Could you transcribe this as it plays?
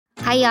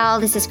Hi, y'all.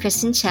 This is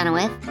Kristen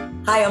Chenoweth.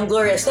 Hi, I'm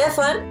Gloria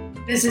Stefan.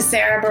 This is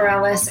Sarah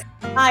Bareilles.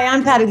 Hi,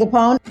 I'm Patti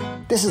LuPone.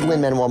 This is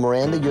Lin-Manuel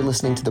Miranda. You're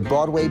listening to the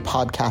Broadway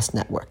Podcast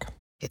Network.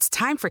 It's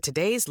time for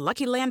today's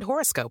Lucky Land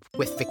horoscope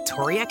with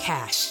Victoria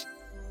Cash.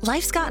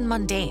 Life's gotten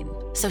mundane,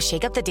 so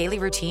shake up the daily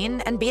routine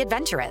and be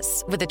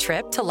adventurous with a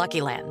trip to Lucky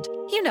Land.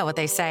 You know what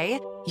they say.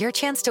 Your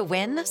chance to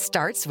win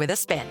starts with a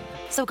spin.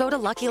 So go to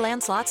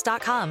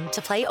LuckyLandSlots.com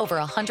to play over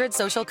 100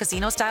 social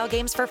casino-style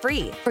games for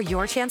free for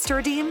your chance to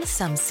redeem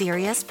some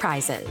serious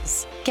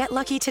prizes. Get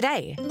lucky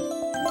today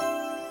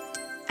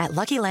at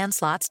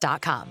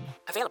LuckyLandSlots.com.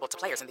 Available to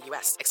players in the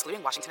U.S.,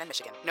 excluding Washington and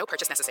Michigan. No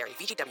purchase necessary.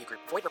 VGW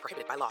Group. Void where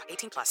prohibited by law.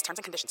 18+. Terms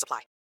and conditions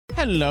apply.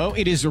 Hello,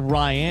 it is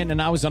Ryan,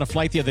 and I was on a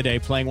flight the other day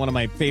playing one of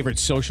my favorite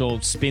social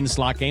spin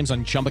slot games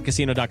on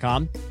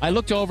ChumbaCasino.com. I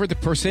looked over at the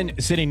person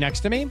sitting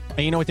next to me, and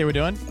you know what they were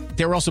doing?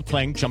 They were also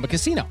playing Chumba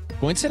Casino.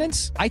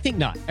 Coincidence? I think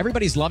not.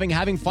 Everybody's loving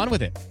having fun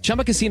with it.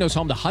 Chumba Casino is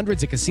home to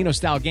hundreds of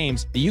casino-style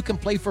games that you can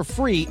play for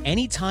free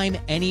anytime,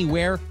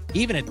 anywhere,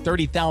 even at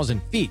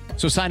 30,000 feet.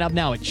 So sign up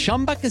now at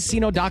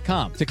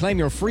ChumbaCasino.com to claim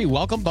your free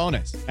welcome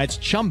bonus. That's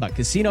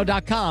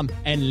ChumbaCasino.com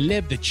and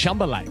live the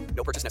Chumba life.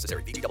 No purchase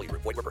necessary. VGW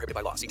Group. Void where prohibited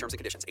by law. See terms and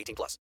conditions.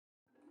 18+.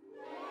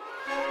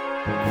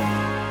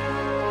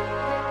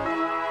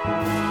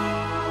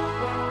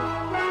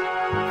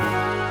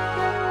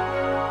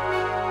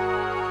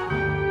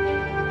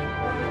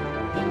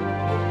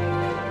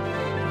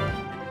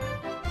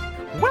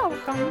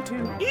 Welcome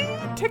to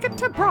E-Ticket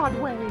to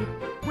Broadway,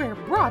 where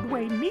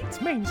Broadway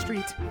meets Main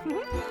Street.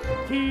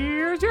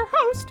 Here's your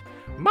host,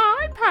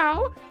 my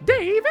pal,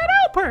 David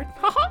Alpert.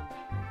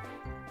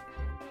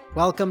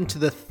 Welcome to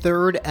the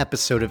third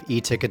episode of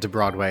E-Ticket to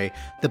Broadway,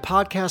 the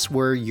podcast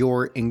where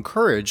you're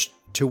encouraged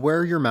to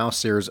wear your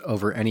mouse ears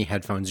over any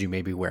headphones you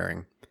may be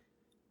wearing.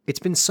 It's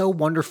been so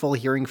wonderful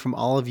hearing from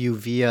all of you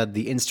via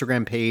the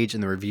Instagram page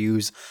and the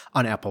reviews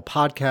on Apple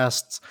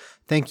Podcasts.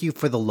 Thank you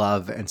for the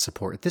love and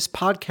support. This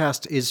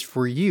podcast is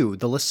for you,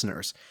 the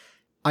listeners.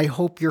 I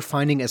hope you're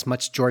finding as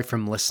much joy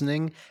from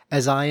listening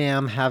as I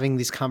am having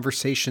these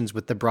conversations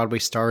with the Broadway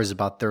stars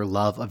about their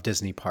love of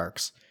Disney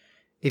parks.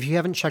 If you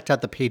haven't checked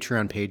out the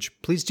Patreon page,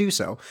 please do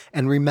so.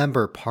 And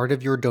remember, part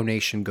of your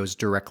donation goes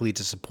directly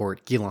to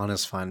support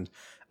Gilana's Fund,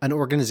 an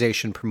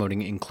organization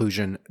promoting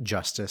inclusion,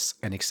 justice,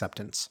 and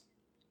acceptance.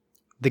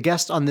 The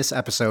guest on this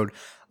episode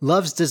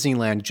loves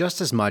Disneyland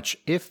just as much,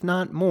 if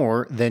not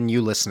more, than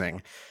you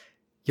listening.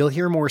 You'll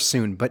hear more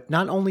soon, but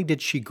not only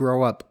did she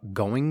grow up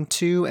going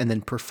to and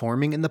then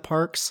performing in the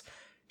parks,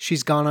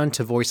 she's gone on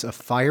to voice a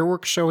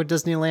fireworks show at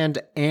Disneyland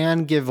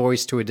and give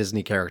voice to a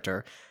Disney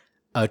character.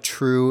 A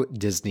true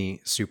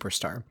Disney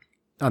superstar.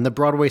 On the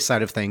Broadway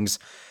side of things,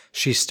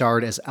 she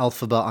starred as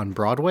Elphaba on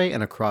Broadway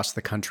and across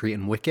the country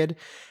in Wicked,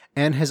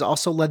 and has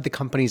also led the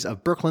companies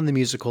of Brooklyn the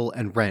Musical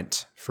and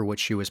Rent, for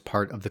which she was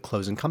part of the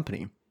closing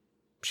company.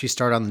 She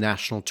starred on the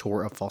national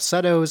tour of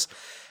Falsettos,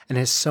 and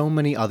has so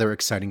many other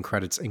exciting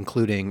credits,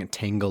 including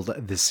Tangled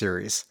the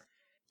series.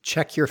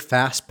 Check your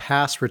Fast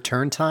Pass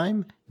return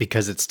time,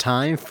 because it's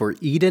time for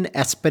Eden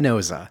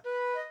Espinosa.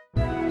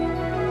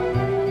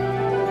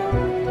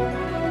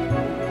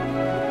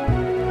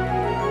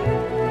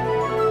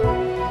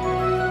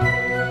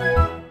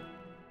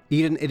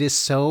 Eden, it is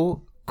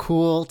so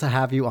cool to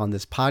have you on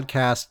this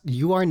podcast.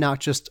 You are not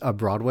just a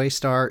Broadway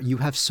star. You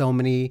have so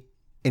many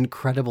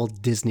incredible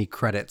Disney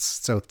credits.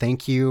 So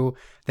thank you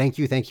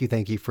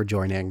for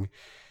joining.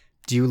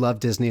 Do you love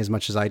Disney as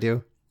much as I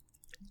do?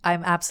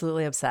 I'm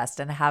absolutely obsessed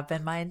and have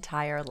been my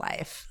entire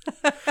life.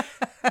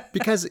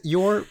 Because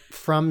you're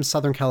from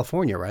Southern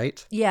California,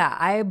 right? Yeah,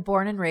 I'm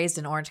born and raised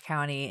in Orange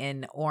County,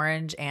 in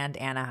Orange and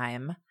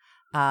Anaheim.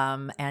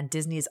 And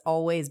Disney's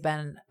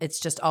it's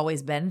just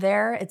always been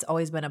there. It's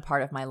always been a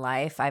part of my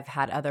life. I've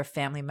had other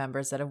family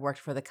members that have worked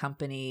for the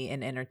company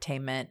in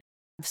entertainment.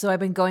 So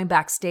I've been going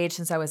backstage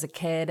since I was a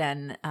kid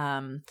and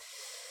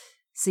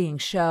seeing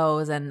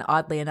shows. And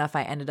oddly enough,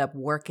 I ended up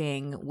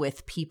working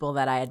with people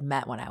that I had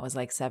met when I was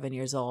like 7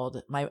 years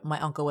old. My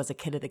uncle was a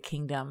kid of the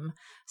kingdom.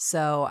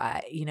 So,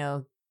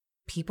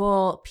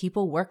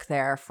 people work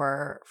there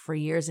for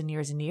years and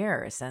years and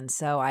years. And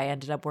so I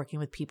ended up working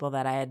with people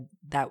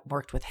that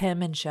worked with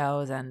him in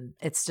shows. And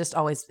it's just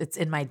always, it's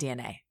in my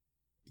DNA.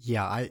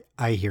 Yeah,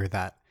 I hear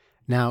that.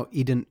 Now,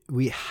 Eden,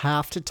 we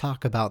have to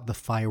talk about the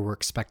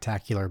Fireworks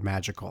Spectacular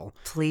Magical.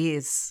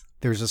 Please.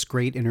 There's this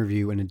great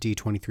interview in a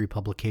D23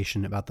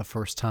 publication about the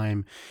first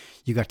time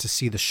you got to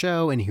see the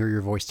show and hear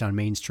your voice down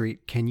Main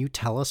Street. Can you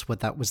tell us what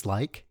that was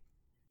like?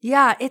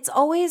 Yeah, it's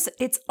always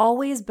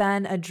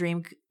been a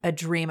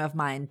dream of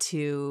mine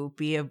to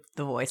be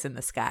the voice in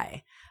the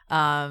sky.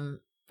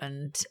 When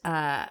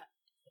I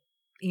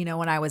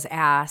was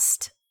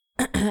asked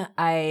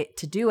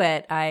to do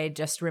it, I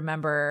just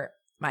remember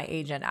my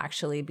agent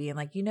actually being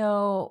like,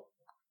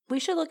 we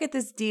should look at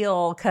this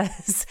deal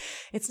because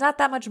it's not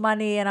that much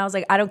money. And I was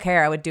like, I don't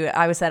care. I would do it.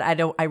 I said,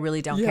 I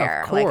really don't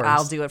care. Like,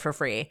 I'll do it for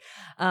free.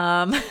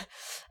 The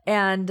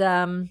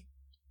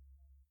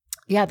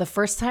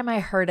first time I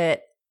heard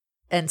it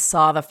and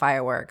saw the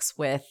fireworks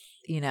with,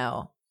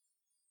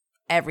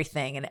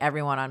 everything and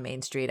everyone on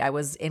Main Street. I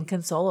was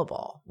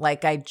inconsolable.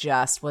 Like I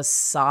just was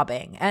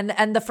sobbing.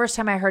 And the first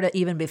time I heard it,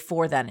 even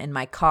before then, in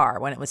my car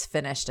when it was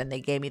finished and they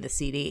gave me the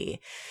CD,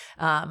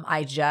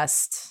 I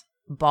just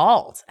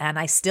bawled, and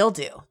I still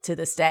do to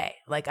this day.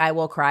 Like I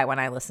will cry when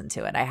I listen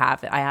to it. I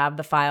have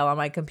the file on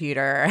my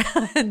computer,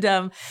 and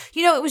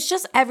it was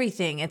just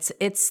everything.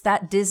 It's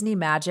that Disney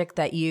magic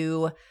that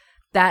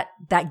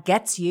that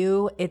gets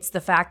you. It's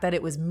the fact that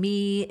it was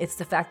me. It's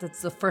the fact that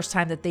it's the first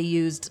time that they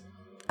used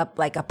a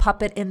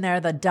puppet in there,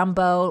 the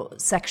Dumbo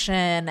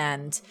section,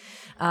 and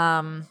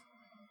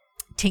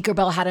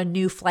Tinkerbell had a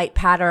new flight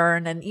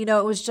pattern, and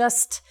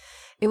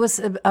it was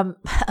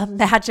a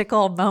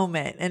magical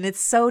moment. And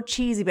it's so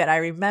cheesy, but I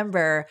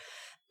remember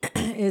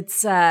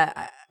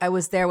I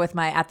was there with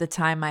at the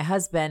time, my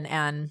husband,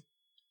 and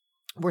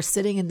we're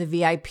sitting in the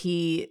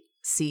VIP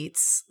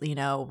seats,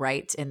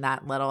 right in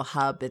that little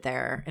hub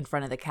there in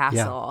front of the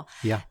castle.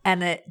 Yeah.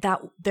 And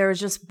there was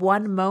just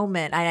one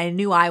moment, and I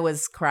knew I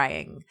was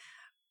crying,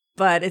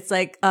 but it's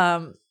like,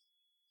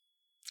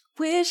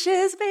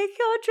 wishes make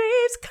your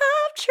dreams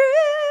come true.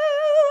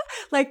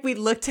 Like we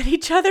looked at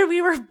each other,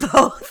 we were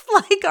both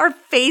like, our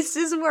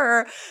faces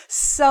were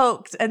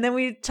soaked. And then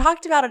we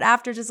talked about it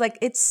after, just like,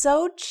 it's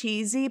so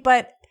cheesy,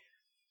 but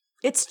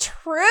it's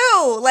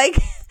true. Like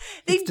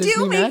they it's do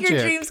Disney make magic. Your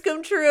dreams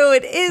come true.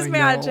 It is I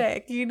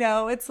magic.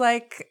 It's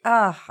like,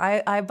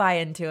 I buy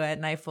into it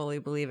and I fully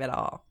believe it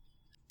all.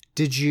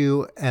 Did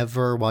you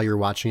ever, while you're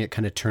watching it,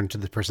 kind of turn to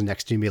the person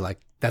next to you and be like,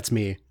 that's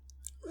me?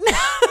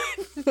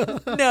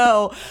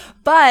 No,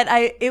 but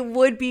it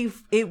would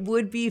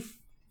be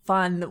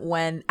fun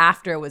when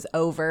after it was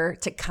over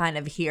to kind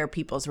of hear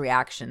people's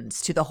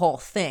reactions to the whole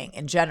thing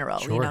in general.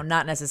 Sure.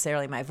 Not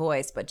necessarily my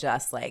voice, but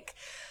just like,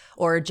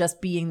 or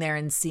just being there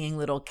and seeing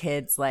little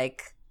kids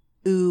like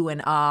ooh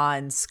and ah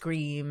and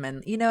scream,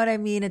 and you know what I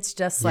mean? It's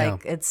just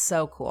like, it's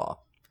so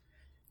cool.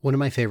 One of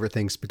my favorite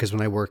things, because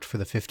when I worked for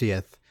the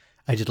 50th,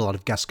 I did a lot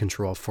of guest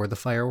control for the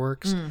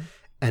fireworks.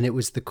 And it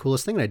was the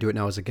coolest thing, and I do it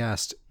now as a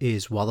guest,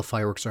 is while the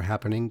fireworks are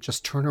happening,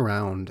 just turn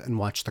around and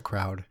watch the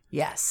crowd.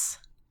 Yes.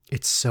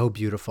 It's so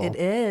beautiful. It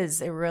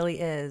is. It really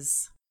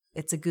is.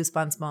 It's a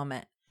goosebumps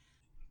moment.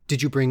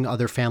 Did you bring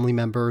other family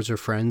members or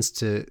friends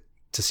to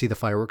see the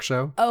fireworks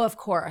show? Oh, of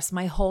course.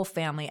 My whole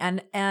family.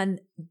 And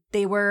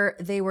they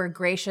were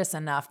gracious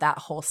enough that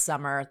whole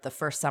summer, the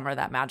first summer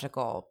that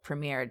Magical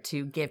premiered,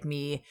 to give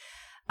me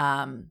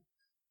that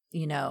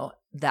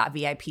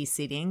VIP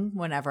seating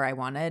whenever I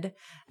wanted.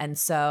 And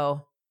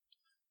so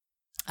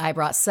I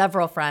brought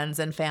several friends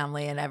and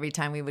family, and every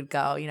time we would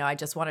go, I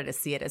just wanted to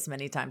see it as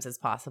many times as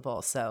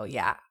possible. So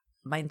yeah,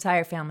 my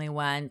entire family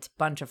went,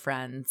 bunch of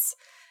friends,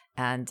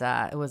 and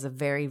it was a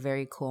very,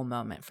 very cool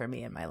moment for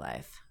me in my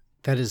life.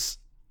 That is,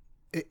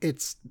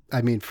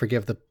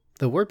 forgive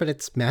the word, but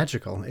it's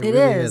magical. It really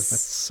is.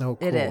 That's so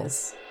cool. It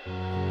is.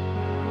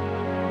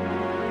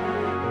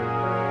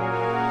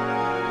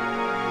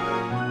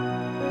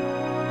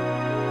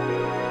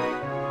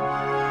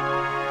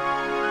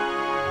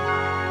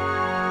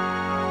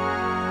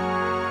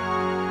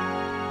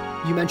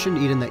 You mentioned,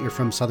 Eden, that you're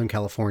from Southern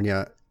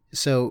California.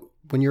 So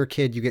when you're a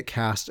kid, you get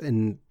cast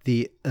in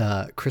the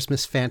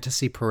Christmas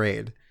Fantasy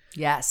Parade.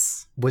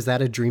 Yes. Was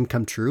that a dream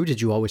come true?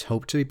 Did you always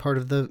hope to be part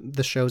of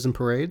the shows and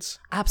parades?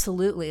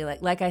 Absolutely.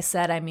 Like I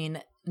said, I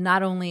mean,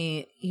 not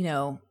only,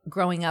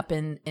 growing up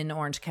in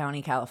Orange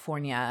County,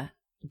 California,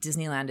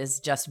 Disneyland is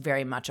just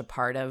very much a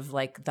part of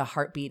like the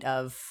heartbeat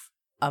of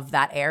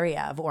that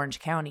area of Orange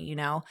County.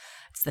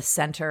 It's the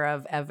center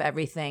of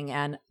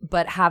everything.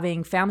 But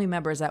having family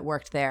members that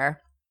worked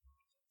there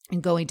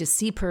and going to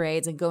see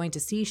parades and going to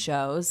see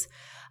shows,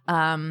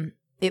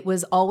 it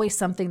was always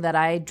something that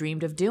I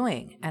dreamed of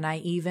doing. And I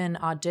even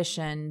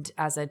auditioned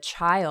as a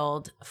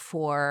child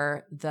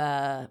for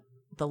the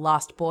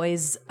Lost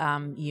Boys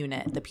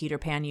unit, the Peter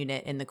Pan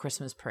unit in the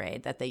Christmas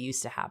parade that they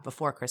used to have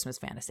before Christmas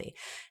Fantasy.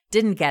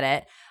 Didn't get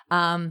it.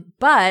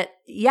 But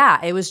yeah,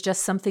 it was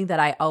just something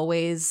that I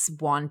always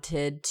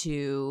wanted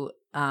to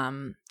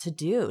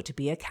do, to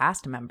be a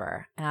cast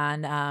member.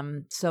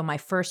 And so my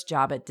first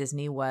job at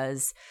Disney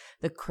was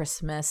a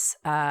Christmas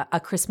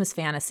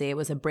Fantasy. It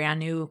was a brand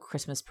new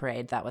Christmas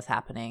parade that was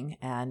happening.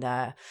 And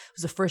it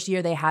was the first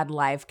year they had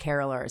live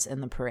carolers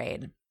in the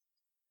parade.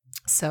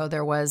 So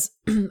there was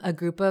a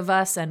group of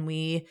us, and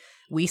we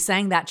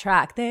sang that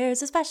track.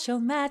 There's a special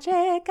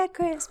magic at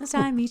Christmas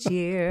time each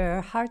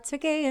year. Hearts are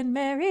gay and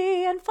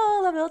merry and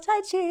full of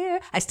Yuletide cheer.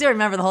 I still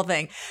remember the whole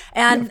thing.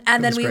 And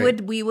then we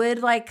would we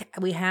had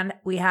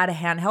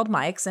handheld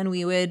mics, and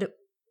we would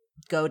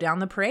go down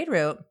the parade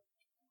route.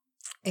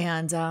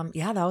 And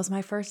that was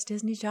my first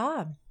Disney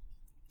job.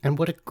 And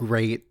what a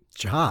great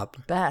job.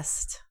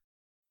 Best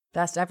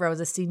ever. I was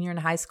a senior in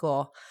high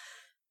school.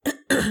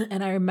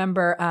 And I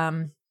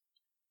remember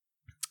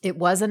it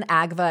was an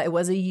AGVA. It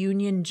was a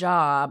union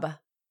job.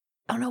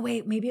 Oh, no,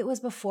 wait. Maybe it was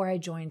before I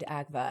joined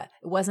AGVA.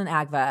 It wasn't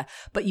AGVA.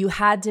 But you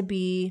had to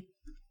be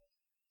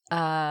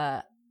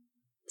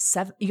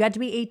you had to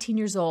be 18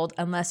 years old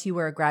unless you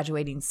were a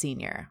graduating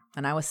senior.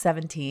 And I was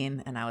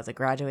 17 and I was a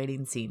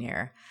graduating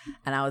senior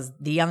and I was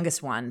the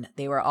youngest one.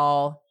 They were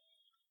all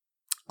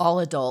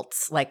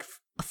adults, like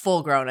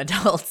full grown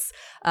adults.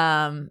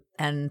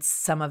 And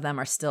some of them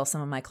are still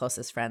some of my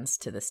closest friends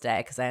to this day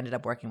because I ended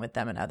up working with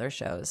them in other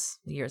shows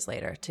years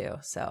later too.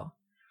 So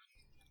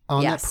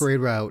on yes. that parade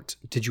route,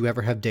 did you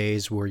ever have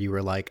days where you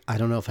were like, I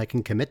don't know if I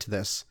can commit to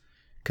this?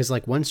 Because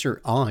like once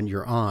you're on,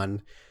 you're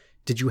on.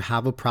 Did you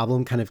have a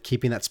problem kind of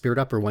keeping that spirit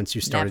up, or once you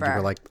started, Never. you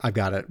were like, I've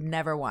got it?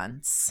 Never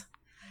once.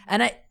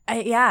 And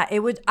I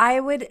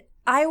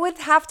would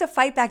have to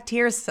fight back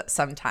tears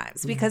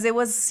sometimes because it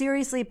was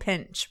seriously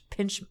pinch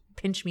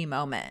me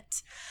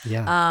moment.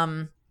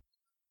 Yeah.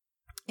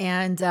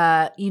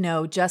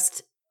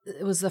 Just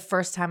it was the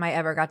first time I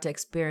ever got to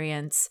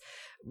experience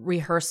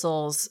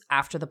rehearsals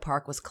after the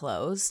park was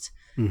closed.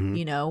 Mm-hmm.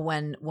 You know,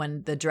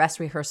 when the dress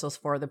rehearsals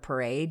for the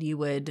parade, you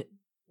would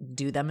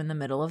do them in the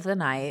middle of the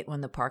night when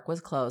the park was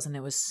closed, and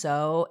it was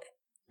so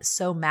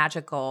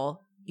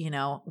magical. You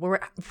know,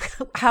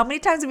 how many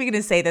times are we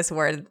going to say this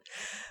word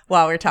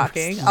while we're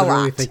talking? I'm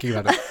literally a lot. thinking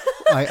about it.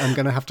 I'm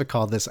going to have to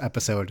call this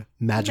episode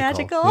Magical.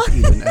 Magical? With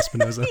Eden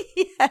Espinosa.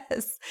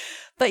 Yes.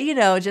 But,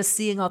 just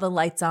seeing all the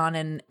lights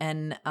on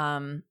and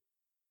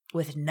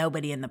with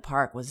nobody in the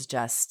park was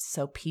just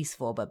so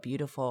peaceful but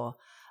beautiful.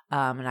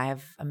 And I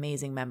have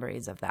amazing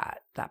memories of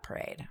that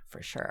parade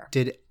for sure.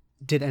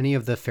 Did any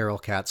of the feral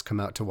cats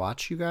come out to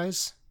watch you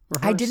guys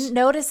rehearse? I didn't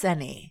notice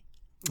any.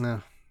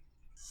 No.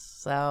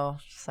 So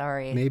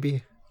sorry.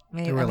 Maybe.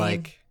 They were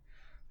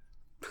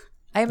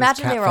I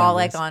imagine cat they were all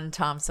families. like on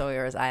Tom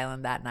Sawyer's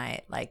Island that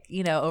night, like,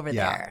 over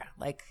there,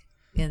 like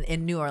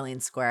in New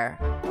Orleans Square.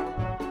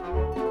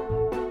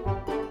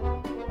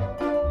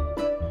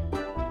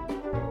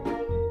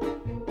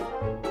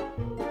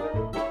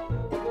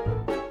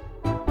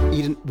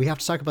 Eden, we have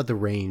to talk about the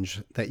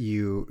range that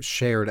you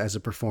shared as a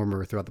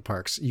performer throughout the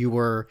parks. You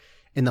were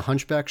in the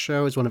Hunchback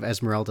show as one of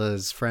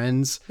Esmeralda's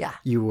friends. Yeah.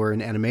 You were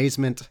in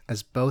Animazement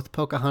as both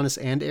Pocahontas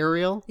and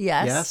Ariel.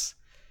 Yes.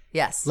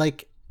 Yes.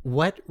 Like,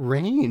 what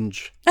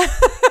range?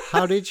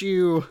 How did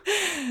you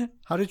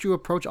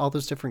approach all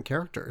those different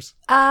characters?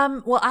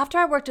 Well, after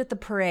I worked at the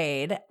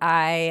parade,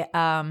 I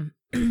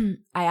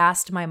I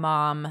asked my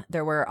mom.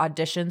 There were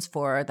auditions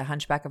for the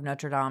Hunchback of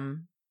Notre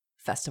Dame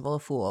Festival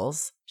of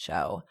Fools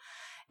show.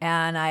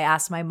 And I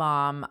asked my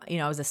mom,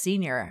 I was a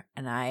senior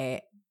in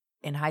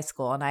high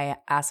school, and I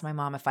asked my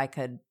mom if I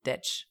could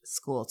ditch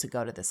school to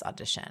go to this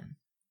audition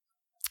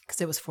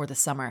because it was for the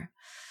summer.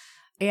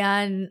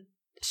 And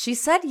she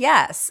said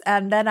yes.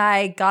 And then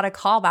I got a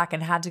call back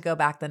and had to go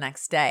back the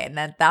next day. And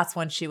then that's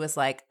when she was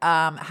like,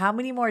 how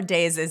many more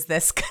days is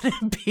this going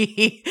to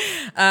be?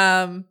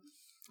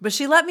 But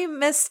she let me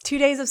miss 2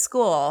 days of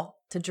school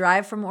to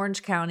drive from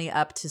Orange County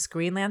up to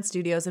Screenland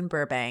Studios in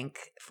Burbank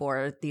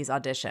for these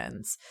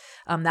auditions.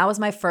 That was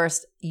my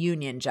first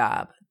union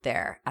job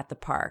there at the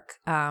park.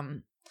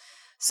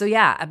 So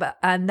yeah,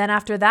 and then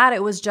after that,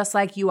 it was just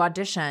like you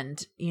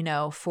auditioned,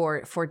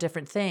 for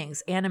different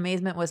things.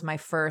 Animazement was my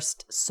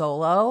first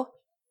solo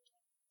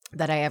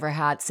that I ever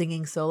had,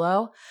 singing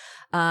solo.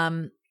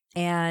 And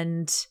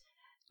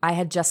I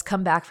had just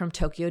come back from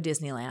Tokyo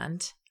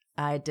Disneyland.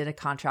 I did a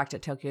contract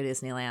at Tokyo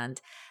Disneyland,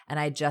 and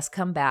I just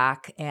come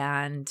back,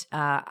 and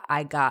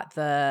I got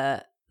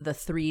the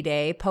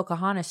 3-day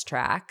Pocahontas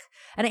track.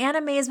 And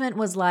Animazement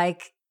was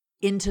like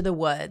Into the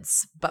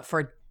Woods, but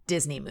for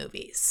Disney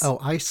movies. Oh,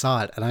 I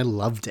saw it and I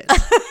loved it.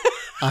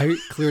 I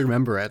clearly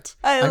remember it.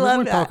 I remember love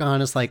when that.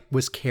 Pocahontas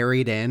was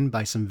carried in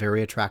by some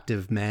very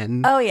attractive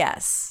men. Oh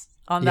yes,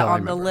 on the I the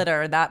remember.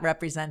 litter that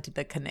represented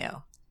the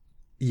canoe.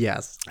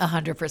 Yes.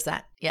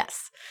 100%.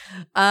 Yes.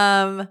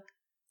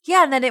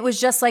 Yeah, and then it was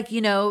just like,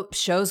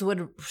 shows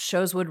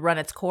would run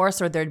its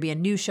course, or there'd be a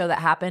new show that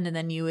happened, and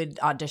then you would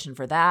audition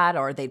for that,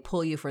 or they'd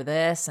pull you for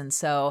this. And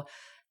so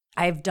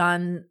I've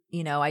done,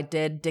 I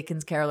did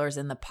Dickens Carolers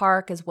in the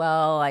Park as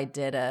well. I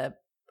did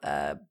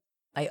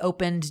I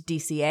opened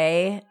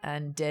DCA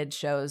and did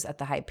shows at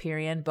the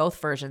Hyperion,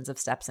 both versions of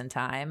Steps in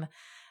Time,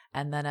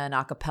 and then an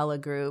a cappella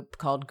group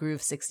called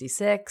Groove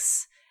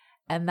 66.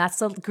 And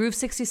Groove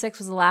 66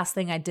 was the last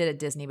thing I did at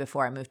Disney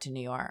before I moved to New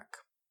York.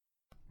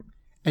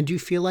 And do you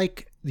feel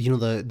like,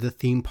 the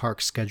theme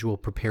park schedule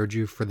prepared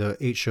you for the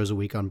 8 shows a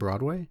week on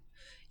Broadway?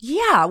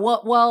 Yeah.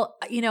 Well,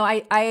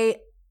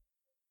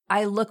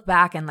 I look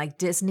back and like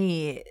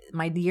Disney,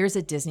 my years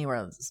at Disney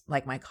were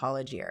like my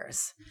college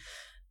years.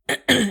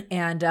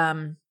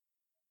 And,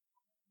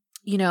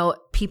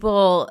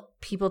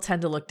 people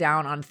tend to look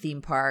down on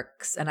theme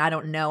parks, and I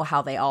don't know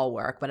how they all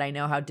work, but I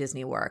know how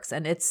Disney works.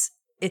 And it's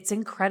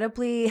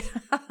incredibly,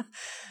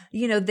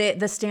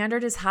 the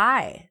standard is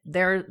high.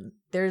 They're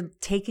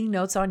taking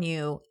notes on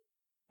you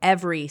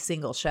every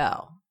single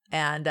show.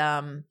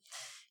 And,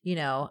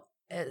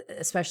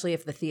 especially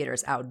if the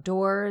theater's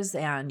outdoors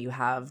and you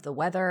have the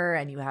weather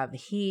and you have the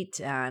heat,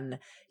 and,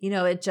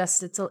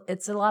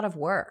 it's a lot of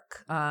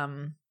work.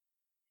 And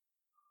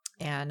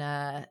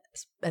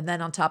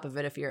then on top of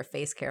it, if you're a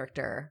face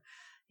character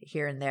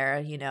here and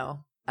there,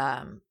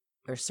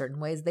 there's certain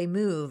ways they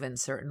move and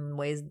certain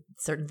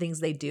things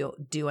they do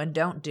and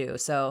don't do.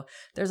 So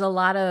there's a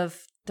lot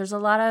of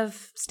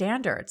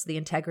standards. The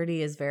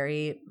integrity is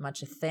very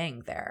much a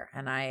thing there.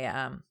 And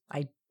I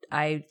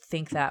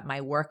think that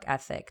my work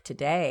ethic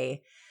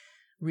today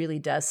really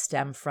does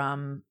stem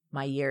from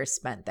my years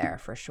spent there,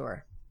 for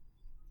sure.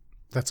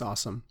 That's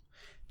awesome.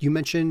 You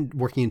mentioned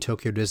working in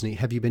Tokyo Disney.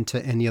 Have you been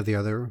to any of the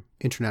other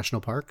international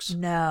parks?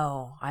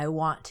 No, I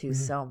want to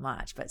so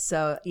much. But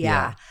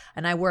yeah.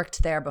 And I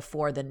worked there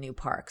before the new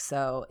park.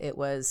 So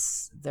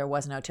there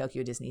was no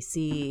Tokyo Disney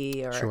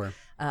Sea or, sure.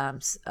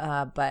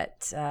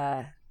 But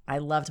I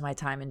loved my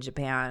time in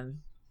Japan,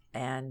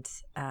 and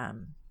I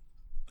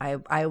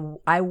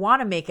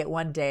want to make it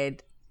one day.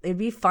 It'd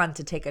be fun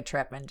to take a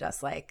trip and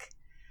just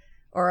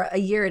or a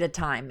year at a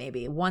time,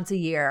 maybe once a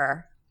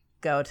year,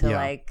 go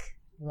to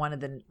one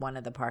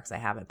of the parks I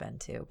haven't been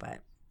to. But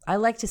I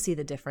like to see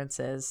the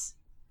differences.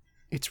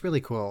 It's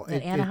really cool.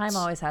 And Anaheim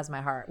always has my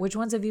heart. Which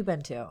ones have you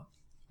been to?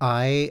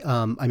 I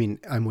mean,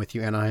 I'm with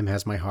you. Anaheim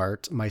has my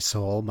heart, my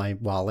soul, my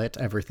wallet,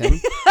 everything.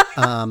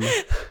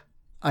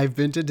 I've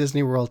been to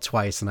Disney World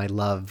twice, and I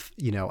love,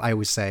 I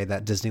always say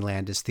that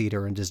Disneyland is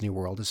theater and Disney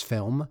World is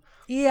film.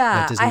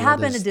 Yeah, I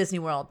have been to Disney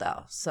World,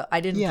 though, so I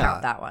didn't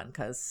count that one.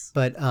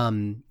 But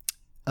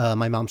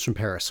my mom's from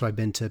Paris, so I've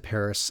been to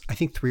Paris, I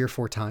think 3 or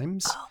 4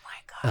 times. Oh,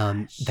 my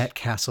gosh. That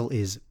castle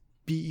is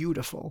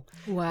beautiful.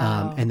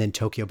 Wow. And then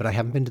Tokyo, but I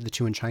haven't been to the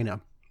 2 in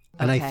China.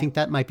 And I think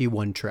that might be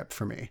one trip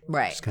for me.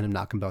 Right. Just kind of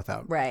knock them both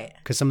out. Right.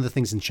 Because some of the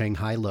things in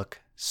Shanghai look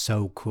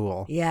so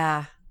cool.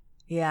 Yeah.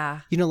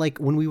 Yeah. Like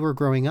when we were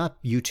growing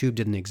up, YouTube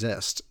didn't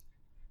exist.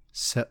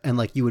 So,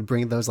 and you would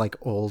bring those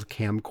old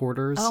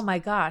camcorders. Oh my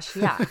gosh.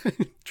 Yeah.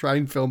 Try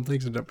and film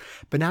things.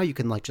 But now you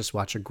can just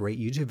watch a great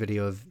YouTube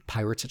video of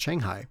Pirates at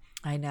Shanghai.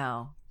 I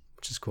know.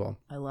 Which is cool.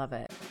 I love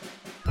it.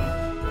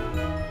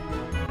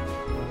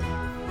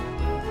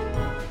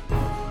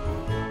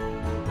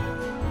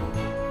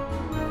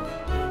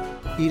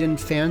 Eden,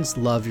 fans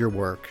love your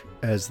work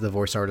as the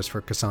voice artist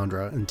for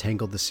Cassandra and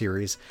Tangled the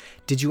series.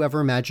 Did you ever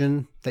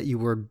imagine that you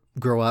would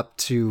grow up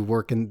to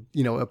work in,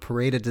 a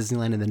parade at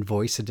Disneyland and then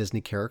voice a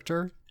Disney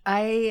character?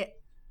 I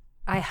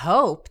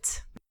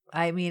hoped.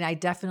 I mean, I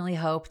definitely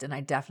hoped, and I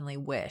definitely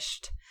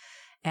wished.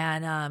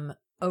 And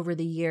over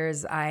the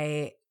years,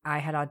 I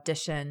had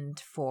auditioned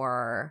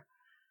for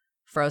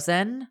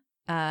Frozen.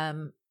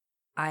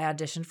 I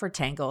auditioned for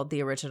Tangled,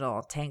 the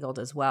original Tangled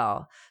as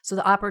well. So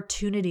the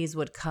opportunities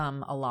would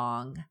come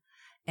along,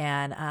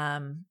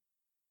 and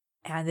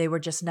they were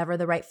just never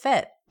the right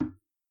fit.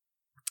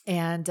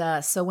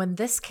 And so when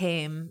this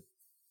came,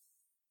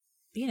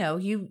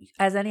 you,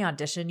 as any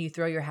audition, you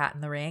throw your hat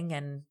in the ring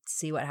and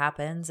see what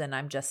happens. And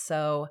I'm just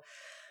so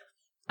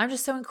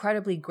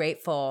incredibly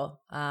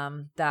grateful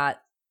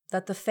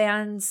that the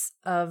fans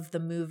of the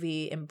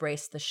movie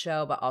embraced the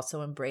show, but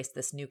also embraced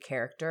this new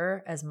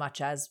character as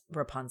much as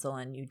Rapunzel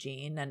and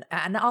Eugene and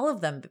all of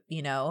them,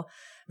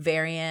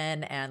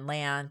 Varian and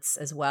Lance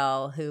as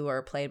well, who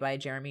are played by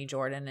Jeremy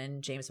Jordan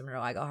and James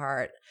Monroe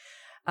Iglehart.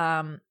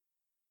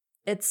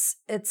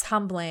 It's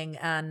humbling,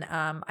 and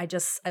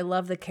I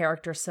love the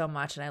character so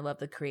much, and I love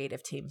the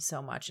creative team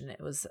so much, and it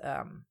was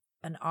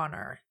an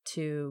honor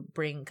to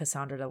bring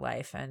Cassandra to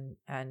life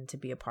and to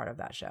be a part of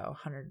that show.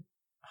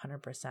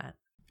 100%.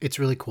 It's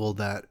really cool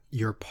that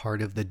you're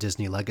part of the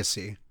Disney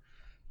legacy.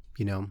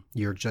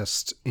 You're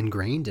just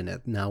ingrained in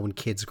it. Now when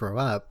kids grow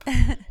up,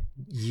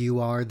 you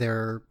are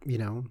their,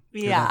 you're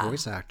their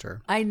voice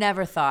actor. I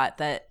never thought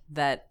that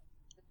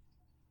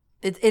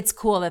it's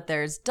cool that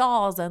there's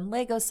dolls and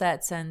Lego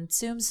sets and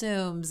Tsum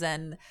Tsums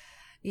and,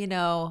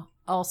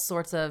 all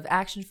sorts of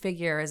action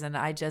figures. And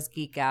I just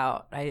geek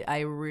out.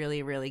 I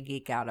really, really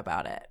geek out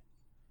about it.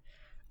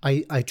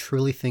 I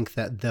truly think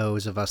that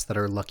those of us that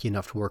are lucky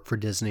enough to work for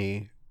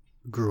Disney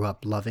grew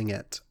up loving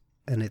it,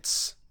 and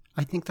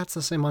I think that's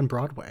the same on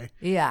Broadway.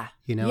 Yeah.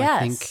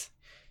 Yes.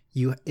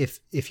 I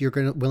think if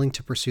you're willing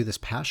to pursue this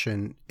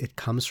passion, it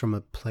comes from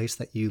a place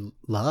that you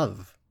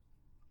love.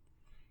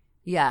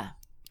 Yeah.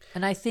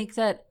 And I think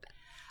the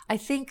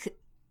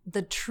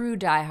true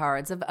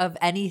diehards of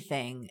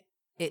anything,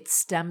 it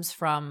stems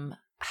from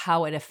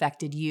how it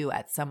affected you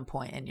at some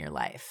point in your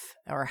life,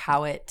 or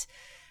how it,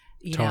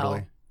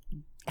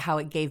 how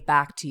it gave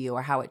back to you,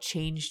 or how it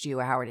changed you,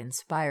 or how it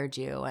inspired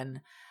you.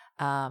 And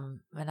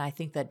I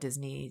think that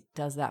Disney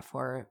does that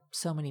for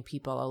so many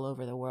people all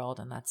over the world,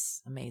 and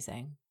that's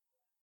amazing.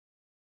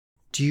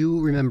 Do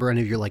you remember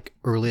any of your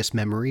earliest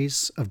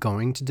memories of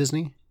going to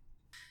Disney?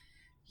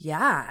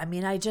 Yeah, I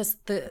mean,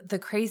 the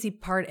crazy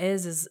part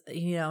is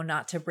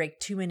not to break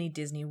too many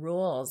Disney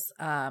rules,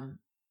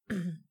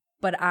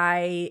 but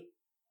I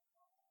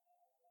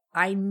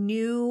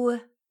knew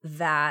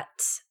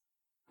that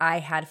I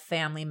had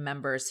family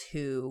members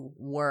who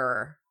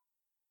were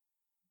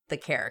the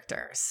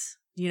characters.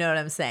 You know what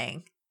I'm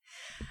saying?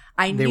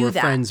 They were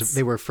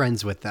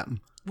friends with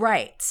them.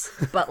 Right.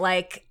 But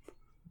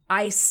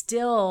I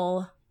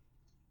still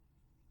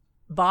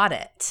bought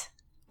it.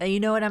 You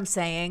know what I'm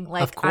saying?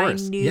 Of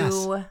course.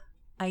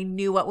 I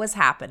knew what was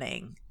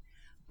happening,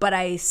 but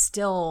I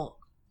still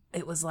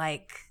it was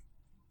like,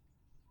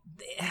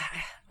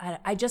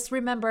 I just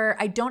remember,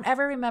 I don't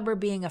ever remember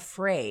being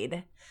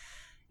afraid.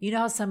 You know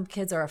how some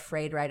kids are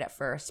afraid right at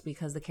first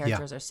because the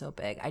characters are so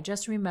big. I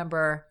just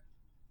remember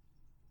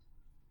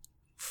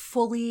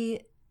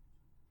fully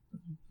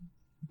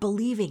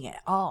believing it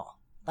all.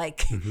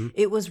 Like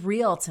it was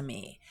real to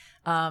me.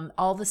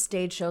 All the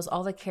stage shows,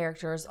 all the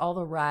characters, all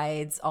the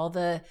rides, all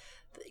the,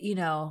 you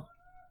know,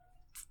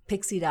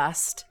 pixie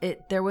dust.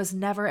 There was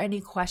never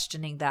any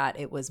questioning that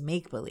it was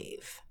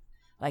make-believe.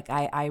 Like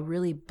I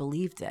really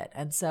believed it.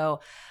 And so,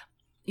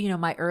 you know,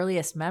 my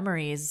earliest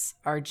memories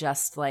are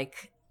just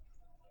like,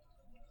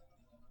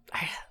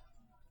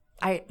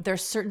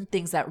 there's certain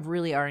things that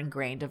really are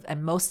ingrained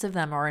and most of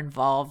them are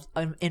involve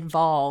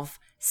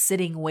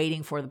sitting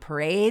waiting for the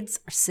parades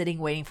or sitting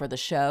waiting for the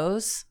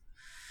shows.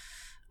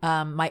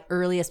 My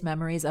earliest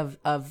memories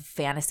of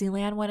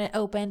Fantasyland when it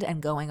opened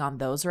and going on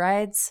those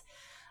rides.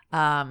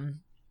 I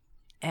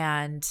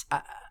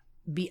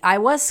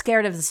was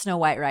scared of the Snow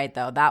White ride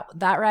though.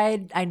 That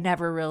ride I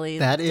never really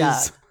dug.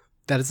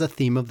 That is a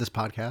theme of this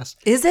podcast.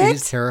 Is it? It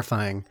is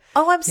terrifying.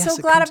 Oh, I'm so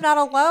glad I'm not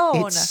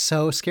alone. It's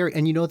so scary.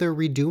 And you know, they're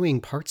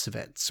redoing parts of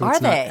it. So it's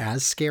not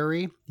as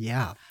scary.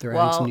 Yeah. They're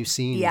adding some new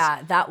scenes.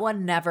 Yeah, that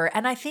one never.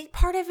 And I think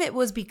part of it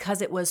was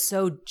because it was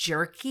so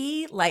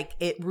jerky. Like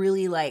it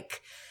really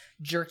like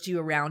jerked you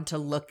around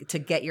to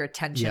get your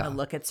attention to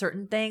look at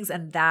certain things.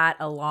 And that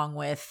along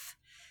with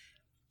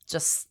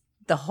just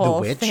the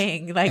whole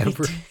thing. Like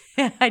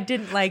I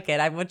didn't like it.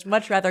 I would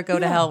much rather go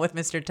to hell with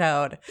Mr.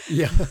 Toad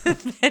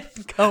than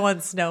go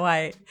on Snow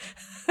White.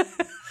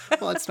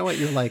 Well, at Snow White,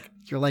 you're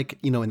like,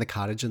 you know, in the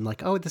cottage and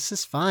like, oh, this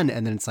is fun.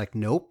 And then it's like,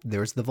 nope,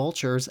 there's the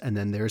vultures. And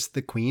then there's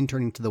the queen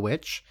turning to the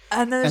witch.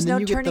 And then there's no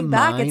turning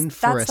back.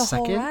 That's the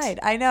whole ride.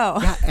 I know.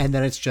 Yeah. And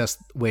then it's just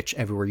witch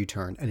everywhere you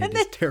turn. And it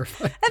is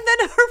terrifying. And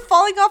then her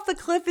falling off the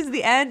cliff is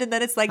the end. And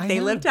then it's like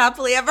they lived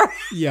happily ever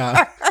after.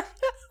 Yeah.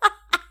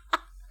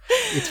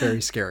 It's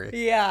very scary.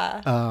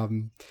 Yeah.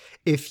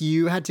 If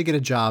you had to get a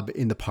job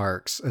in the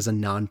parks as a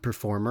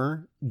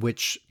non-performer,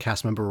 which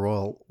cast member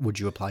role would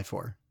you apply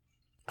for?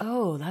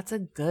 Oh, that's a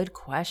good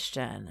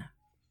question.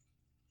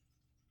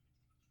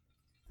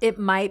 It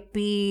might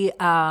be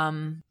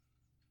oh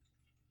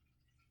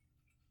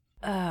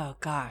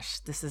gosh,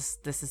 this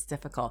is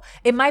difficult.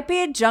 It might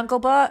be a Jungle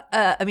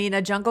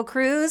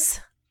Cruise.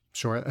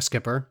 Sure, a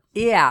skipper.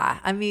 Yeah.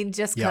 I mean,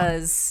 just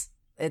because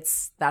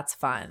that's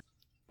fun.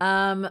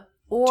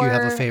 Or do you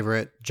have a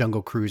favorite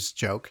Jungle Cruise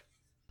joke?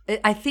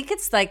 I think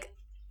it's like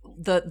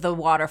the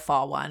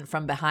waterfall one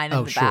from behind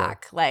and the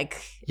back. Like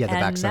the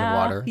backside of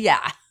water.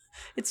 Yeah.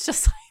 It's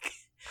just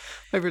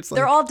like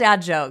they're all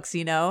dad jokes,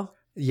 you know?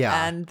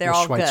 Yeah. And they're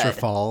all Schweitzer good.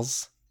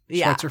 Falls.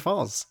 Yeah. Schweitzer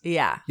Falls.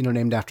 Yeah. You know,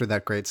 named after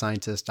that great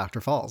scientist,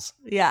 Dr. Falls.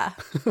 Yeah.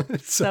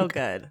 It's so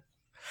good.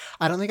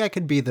 I don't think I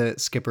could be the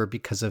skipper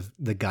because of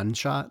the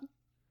gunshot.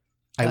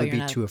 I would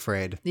be too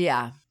afraid.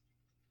 Yeah.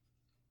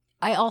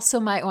 I also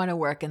might want to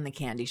work in the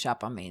candy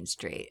shop on Main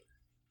Street.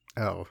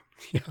 Oh,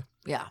 yeah.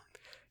 Yeah.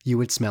 You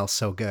would smell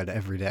so good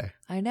every day.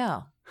 I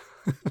know.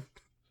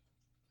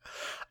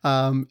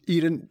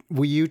 Eden,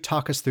 will you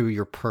talk us through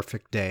your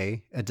perfect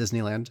day at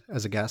Disneyland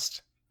as a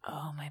guest?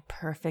 Oh, my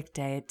perfect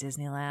day at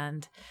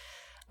Disneyland.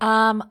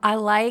 I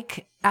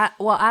like,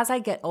 as I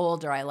get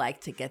older, I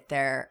like to get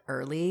there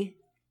early.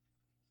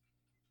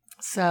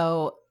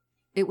 So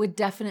it would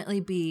definitely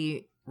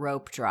be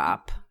rope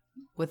drop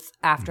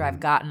after I've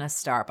gotten a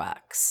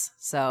Starbucks.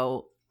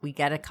 So we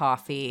get a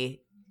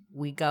coffee,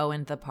 we go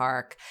into the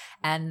park,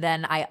 and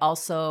then I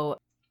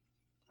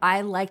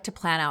like to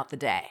plan out the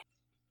day.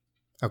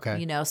 Okay.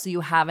 You know, so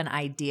you have an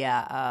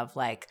idea of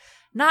like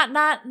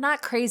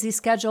not crazy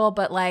schedule,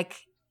 but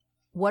like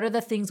what are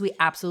the things we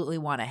absolutely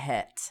want to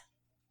hit.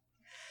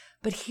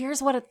 But here's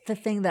the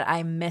thing that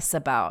I miss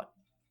about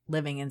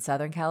living in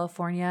Southern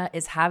California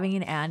is having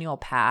an annual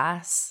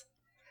pass,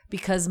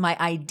 because my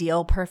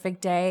ideal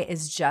perfect day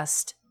is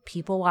just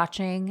people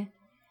watching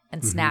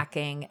and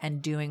snacking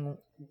and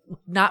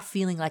not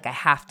feeling like I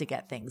have to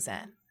get things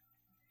in.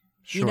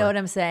 Sure. You know what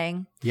I'm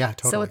saying? Yeah,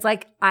 totally. So it's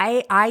like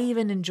I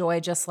even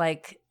enjoy just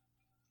like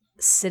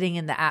sitting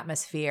in the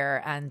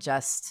atmosphere and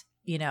just,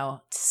 you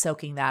know,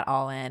 soaking that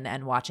all in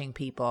and watching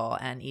people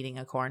and eating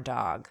a corn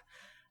dog.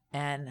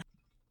 And,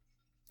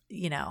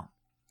 you know,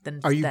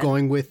 then Are you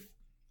going with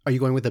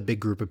a big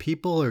group of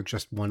people or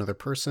just one other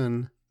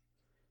person?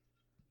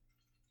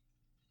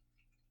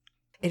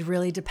 It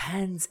really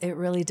depends. It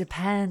really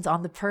depends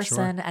on the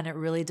person, and it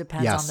really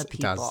depends on the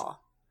people. It does.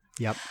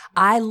 Yep.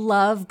 I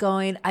love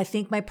going. I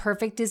think my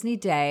perfect Disney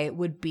day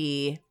would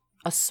be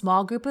a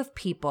small group of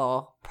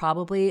people,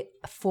 probably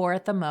 4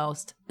 at the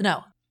most.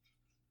 No,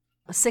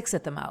 6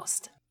 at the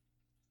most.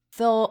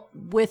 Fill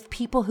with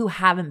people who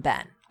haven't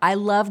been. I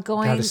love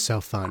going. That is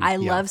so fun. I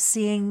love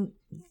seeing,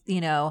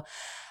 you know,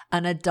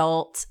 an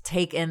adult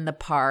take in the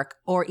park,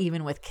 or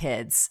even with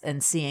kids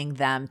and seeing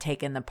them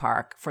take in the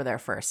park for their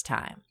first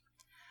time.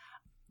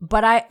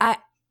 But I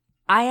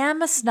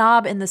am a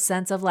snob in the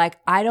sense of like,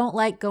 I don't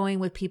like going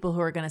with people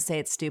who are going to say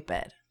it's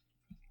stupid.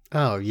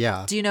 Oh,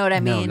 yeah. Do you know what I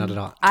mean? No, not at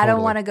all. I don't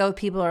Totally. want to go.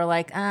 People are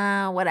like,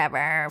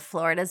 whatever.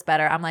 Florida's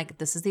better. I'm like,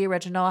 this is the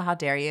original. How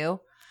dare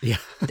you? Yeah.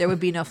 There would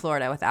be no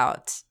Florida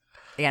without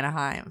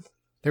Anaheim.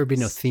 There would be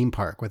no theme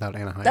park without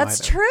Anaheim. That's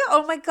either. true.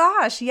 Oh my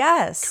gosh.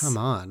 Yes. Come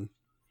on.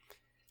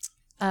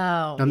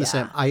 Oh, I'm the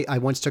same. I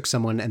once took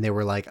someone and they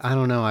were like, I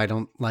don't know, I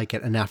don't like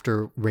it. And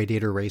after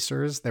Radiator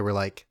Racers, they were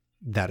like,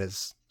 that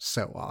is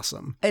so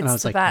awesome. It's and I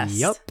was the like, best.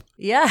 Yep.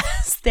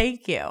 Yes.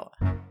 Thank you.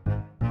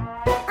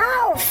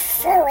 Oh,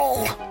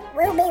 phooey.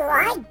 We'll be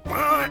right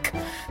back.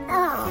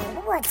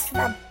 Oh, what's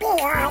the big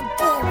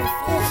idea with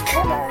these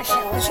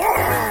commercials?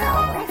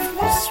 Oh, if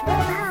this were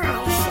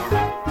my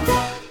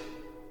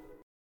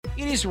show.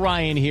 It is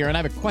Ryan here, and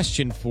I have a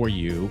question for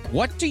you.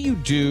 What do you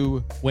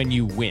do when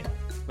you win?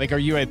 Like, are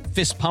you a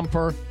fist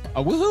pumper,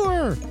 a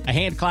woohooer, a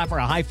hand clapper,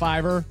 a high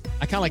fiver?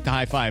 I kind of like the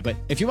high five, but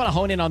if you want to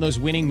hone in on those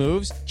winning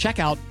moves, check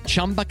out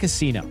Chumba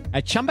Casino.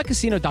 At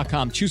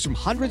ChumbaCasino.com, choose from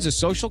hundreds of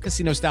social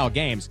casino-style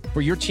games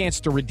for your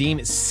chance to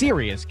redeem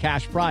serious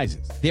cash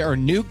prizes. There are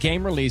new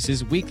game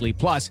releases weekly,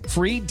 plus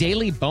free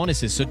daily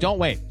bonuses. So don't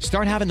wait.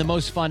 Start having the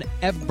most fun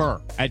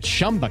ever at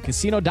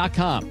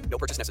ChumbaCasino.com. No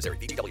purchase necessary.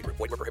 VGW Group.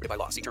 Void where prohibited by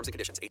law. See terms and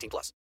conditions.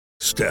 18+.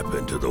 Step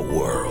into the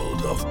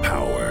world of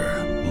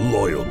power,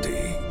 loyalty,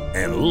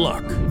 and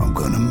luck. I'm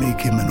gonna make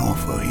him an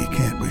offer he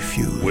can't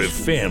refuse. With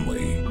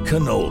family,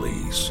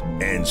 cannolis,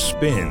 and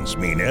spins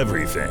mean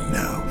everything.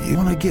 Now, you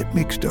wanna get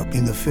mixed up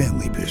in the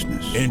family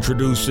business.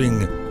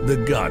 Introducing The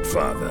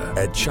Godfather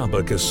at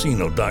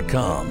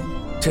ChumbaCasino.com.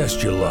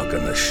 Test your luck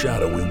in the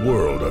shadowy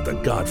world of The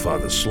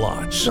Godfather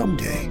slot.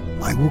 Someday,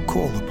 I will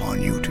call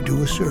upon you to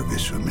do a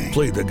service for me.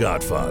 Play The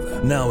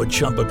Godfather, now at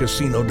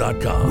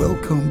ChumbaCasino.com.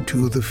 Welcome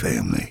to the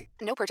family.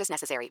 No purchase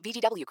necessary.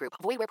 VGW Group.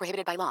 Void where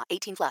prohibited by law.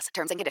 18+.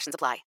 Terms and conditions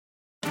apply.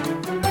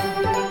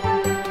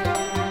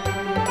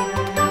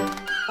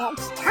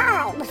 It's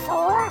time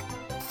for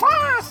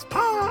Fast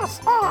Pass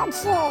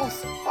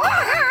Answers.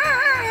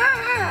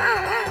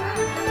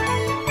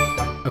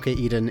 Okay,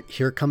 Eden,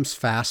 here comes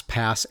Fast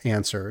Pass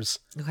Answers.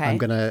 Okay. I'm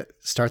going to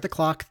start the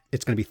clock.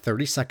 It's going to be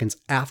 30 seconds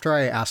after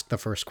I ask the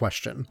first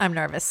question. I'm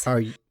nervous. Are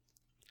you?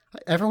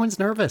 Everyone's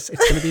nervous.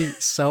 It's going to be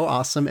so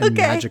awesome and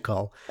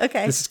magical.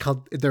 Okay. This is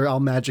called, they're all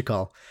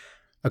magical.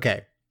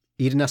 Okay.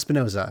 Eden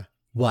Espinoza,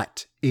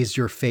 what is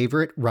your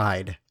favorite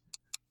ride?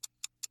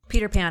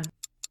 Peter Pan.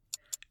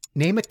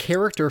 Name a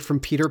character from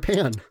Peter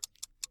Pan.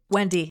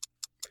 Wendy.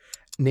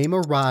 Name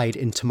a ride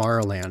in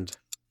Tomorrowland.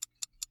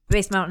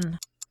 Space Mountain.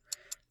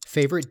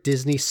 Favorite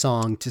Disney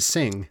song to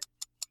sing.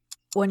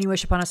 When You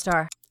Wish Upon a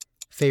Star.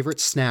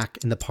 Favorite snack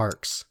in the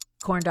parks.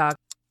 Corn dog.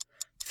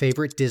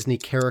 Favorite Disney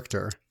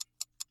character.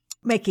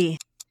 Mickey.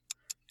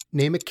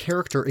 Name a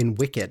character in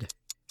Wicked.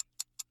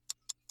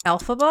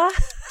 Elphaba.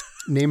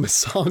 Name a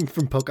song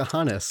from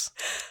Pocahontas.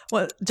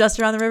 What? Just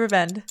Around the River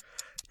Bend.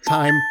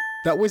 Time.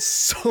 That was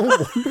so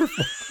wonderful.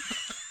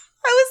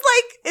 I was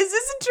like, is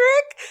this a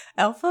trick?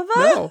 Elphaba?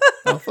 No.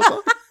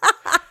 Elphaba?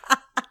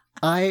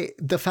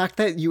 The fact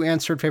that you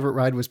answered favorite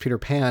ride was Peter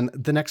Pan,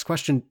 the next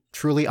question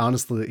truly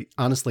honestly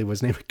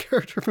was name a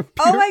character from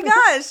Peter Oh my Pan.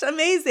 gosh,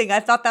 amazing. I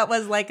thought that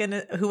was like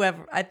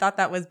I thought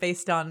that was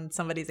based on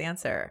somebody's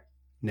answer.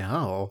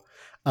 No.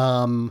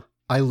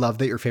 I love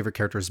that your favorite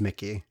character is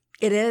Mickey.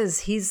 It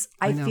is.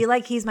 I know. feel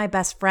like he's my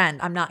best friend.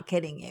 I'm not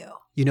kidding you.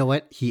 You know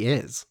what? He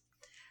is.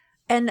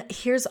 And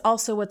here's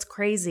also what's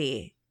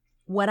crazy.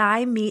 When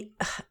I meet,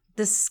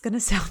 this is going to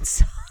sound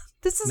so,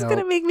 going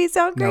to make me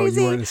sound crazy.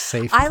 No, you're in a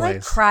safe I place.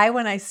 like cry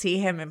when I see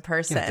him in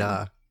person. Yeah,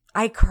 duh.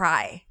 I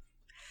cry.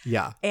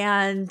 Yeah.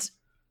 And,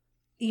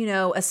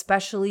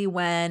 especially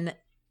when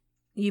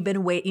you've been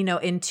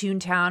in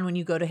Toontown, when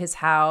you go to his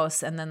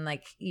house and then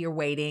like you're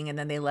waiting and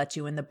then they let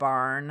you in the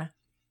barn.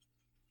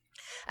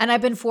 And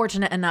I've been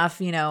fortunate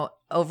enough,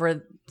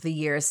 over the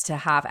years to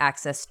have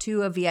access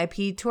to a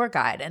VIP tour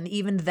guide. And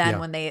even then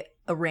when they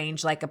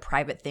arrange like a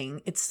private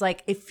thing, it's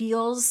like, it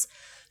feels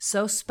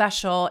so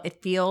special.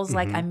 It feels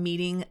like I'm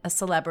meeting a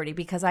celebrity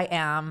because I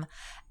am.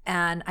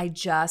 And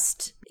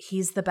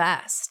he's the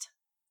best.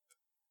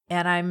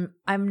 And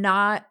I'm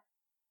not,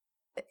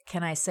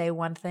 can I say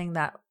one thing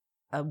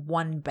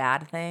one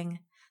bad thing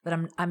that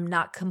I'm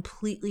not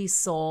completely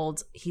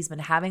sold. He's been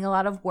having a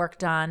lot of work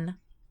done.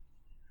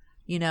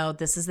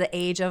 This is the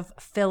age of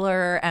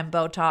filler and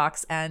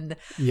Botox and,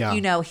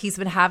 he's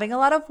been having a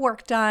lot of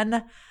work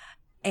done.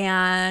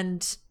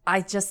 And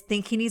I just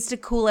think he needs to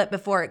cool it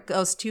before it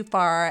goes too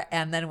far.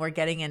 And then we're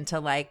getting into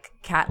like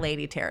cat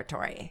lady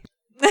territory.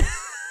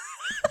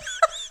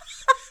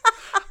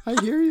 I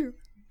hear you.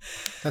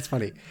 That's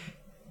funny.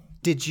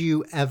 Did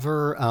you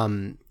ever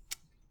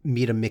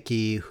meet a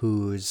Mickey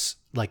whose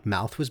like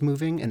mouth was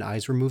moving and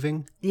eyes were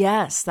moving?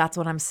 Yes, that's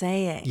what I'm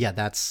saying. Yeah,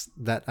 that.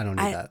 I don't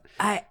need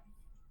that.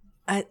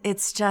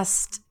 It's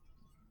just,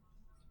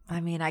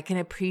 I can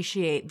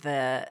appreciate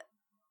the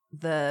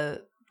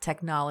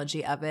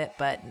technology of it,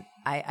 but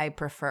I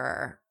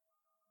prefer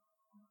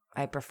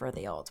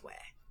the old way.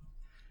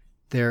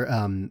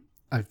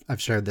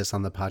 I've shared this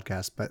on the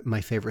podcast, but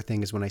my favorite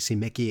thing is when I see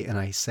Mickey and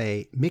I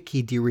say,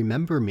 "Mickey, do you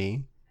remember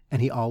me?"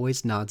 And he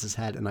always nods his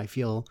head, and I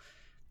feel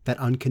that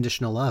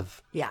unconditional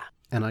love. Yeah.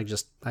 And I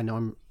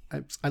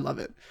love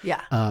it.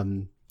 Yeah.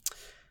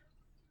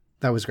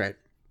 That was great.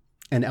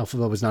 And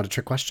Elphaba was not a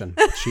trick question.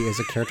 She is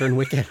a character in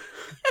Wicked.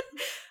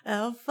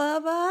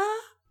 Elphaba?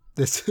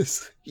 This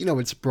is,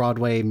 it's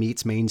Broadway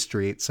meets Main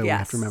Street, so we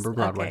have to remember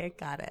Broadway. Okay,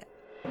 got it.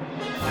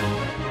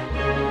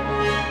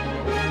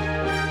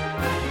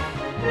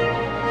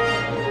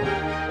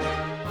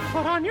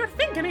 Put on your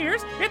thinking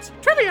ears. It's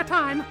trivia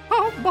time.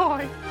 Oh,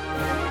 boy.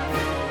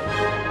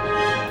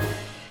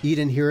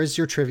 Eden, here is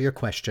your trivia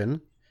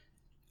question.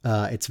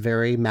 It's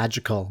very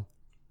magical.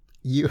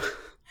 We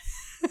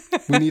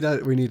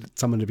need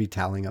someone to be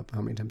tallying up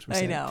how many times we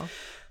say it. I know.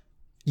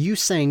 You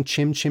sang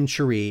Chim Chim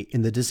Cheree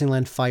in the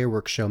Disneyland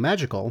fireworks show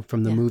Magical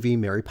from the movie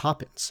Mary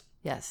Poppins.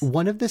 Yes.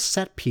 One of the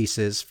set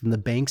pieces from the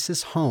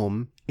Banks'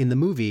 home in the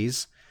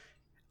movies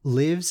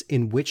lives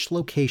in which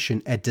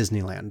location at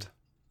Disneyland?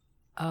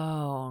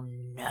 Oh,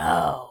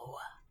 no.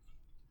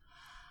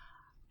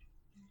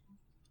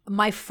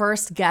 My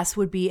first guess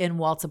would be in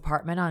Walt's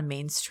apartment on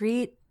Main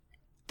Street.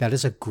 That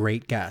is a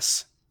great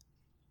guess.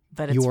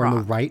 But it's You're wrong. on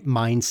the right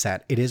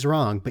mindset. It is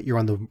wrong, but you're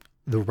on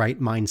the right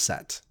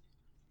mindset.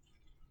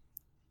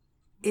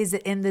 Is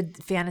it in the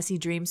Fantasy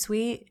Dream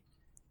Suite?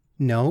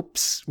 Nope.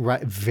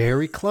 Right.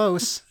 Very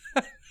close.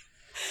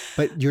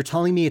 But you're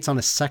telling me it's on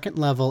a second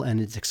level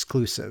and it's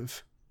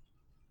exclusive.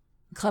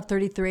 Club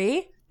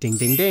 33? Ding,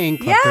 ding, ding.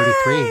 Club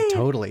 33.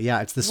 Totally.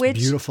 Yeah. It's this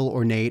beautiful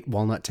ornate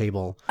walnut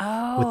table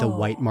with the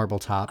white marble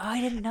top. Oh, I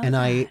didn't know and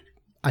that.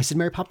 I said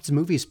Mary Poppins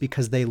movies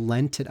because they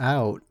lent it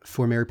out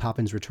for Mary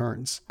Poppins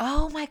Returns.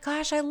 Oh my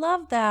gosh, I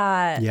love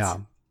that. Yeah.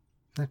 Isn't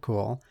that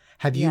cool?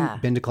 Have you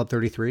been to Club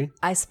 33?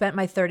 I spent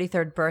my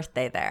 33rd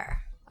birthday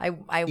there. I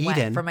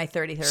went for my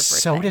 33rd birthday.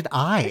 So did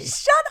I.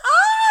 Shut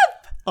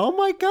up! Oh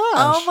my gosh.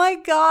 Oh my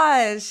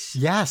gosh.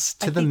 Yes,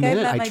 to I the think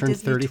minute I met I my turned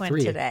Disney 33.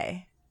 twin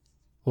today.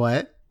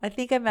 What? I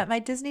think I met my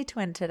Disney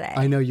twin today.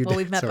 I know you Well, did.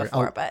 we've met Sorry.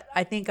 before, but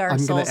I think our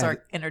souls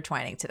are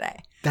intertwining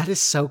today. That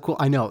is so cool.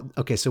 I know.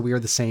 Okay, so we are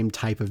the same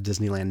type of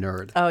Disneyland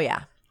nerd. Oh,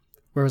 yeah.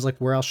 Where I was like,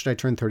 where else should I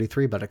turn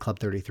 33 but at Club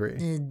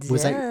 33?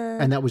 Was that,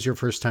 and that was your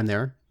first time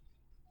there?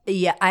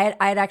 Yeah, I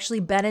had actually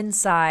been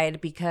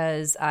inside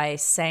because I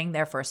sang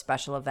there for a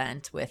special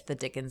event with the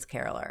Dickens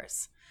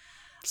Carolers.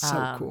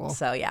 So cool.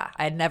 So yeah,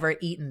 I had never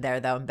eaten there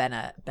though and been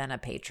a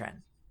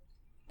patron.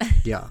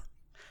 Yeah.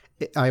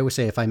 I always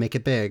say if I make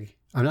it big,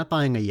 I'm not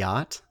buying a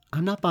yacht.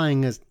 I'm not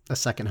buying a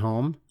second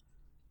home.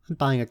 I'm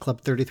buying a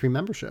Club 33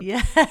 membership.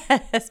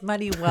 Yes,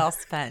 money well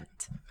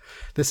spent.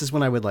 This is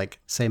when I would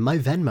say my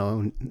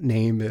Venmo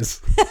name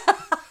is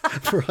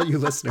for all you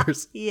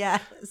listeners.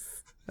 Yes.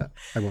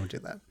 I won't do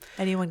that.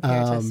 Anyone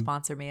care to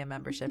sponsor me a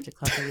membership to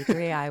Club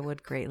 33? I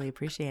would greatly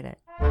appreciate it.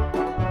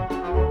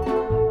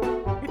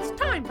 It's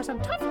time for some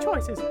tough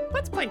choices.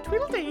 Let's play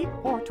Tweedledee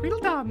or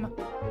Tweedledum.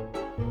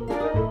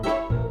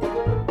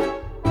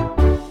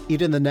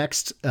 Eden, the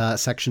next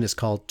section is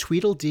called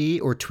Tweedledee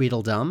or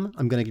Tweedledum.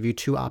 I'm going to give you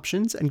two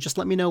options and just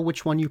let me know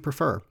which one you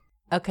prefer.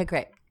 Okay,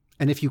 great.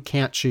 And if you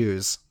can't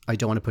choose, I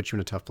don't want to put you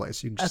in a tough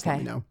place. You can just let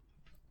me know.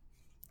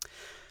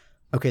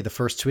 Okay, the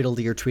first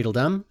Tweedledee or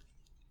Tweedledum.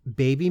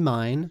 Baby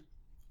Mine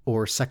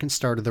or Second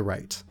Star to the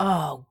Right?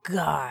 Oh,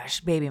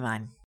 gosh. Baby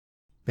Mine.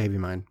 Baby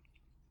Mine.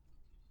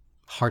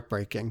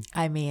 Heartbreaking.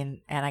 I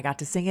mean, and I got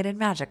to sing it in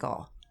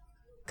Magical.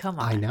 Come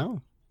on. I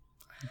know.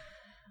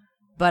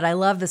 But I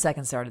love the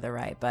Second Star to the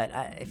Right. But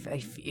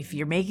if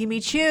you're making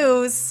me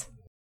choose.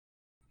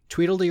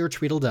 Tweedledee or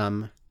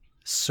Tweedledum,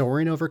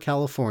 Soaring Over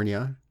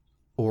California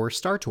or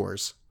Star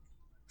Tours?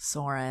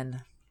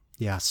 Soarin'.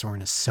 Yeah,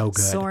 Soarin' is so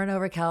good. Soarin'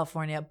 Over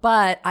California.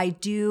 But I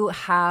do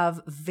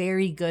have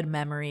very good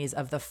memories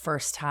of the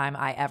first time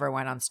I ever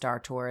went on Star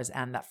Tours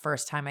and that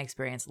first time I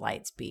experienced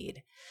Lightspeed.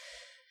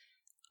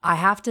 I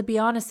have to be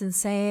honest in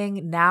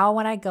saying now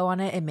when I go on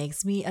it, it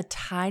makes me a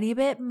tiny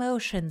bit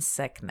motion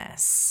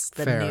sickness.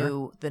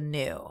 The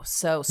new.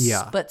 So,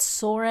 yeah. But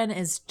Soarin'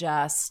 is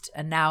just,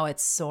 and now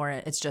it's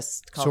Soarin'. It's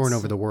just called Soarin'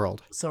 Over the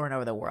World. Soarin'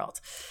 Over the World.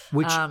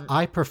 Which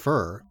I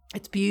prefer.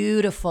 It's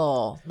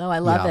beautiful. No, I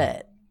love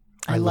it.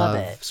 I love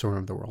it. Soarin'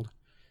 Over the World.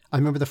 I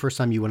remember the first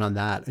time you went on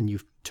that and you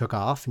took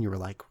off and you were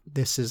like,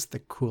 this is the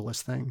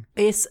coolest thing.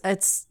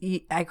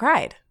 I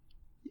cried.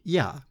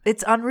 Yeah.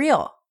 It's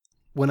unreal.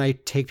 When I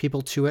take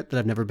people to it that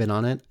have never been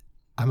on it,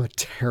 I'm a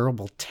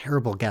terrible,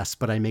 terrible guest,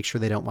 but I make sure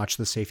they don't watch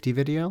the safety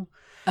video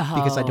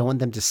because I don't want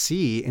them to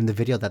see in the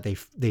video that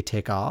they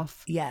take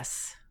off.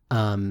 Yes.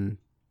 And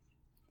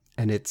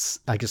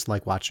I just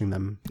like watching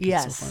them.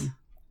 Yes. It's so fun.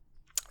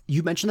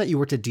 You mentioned that you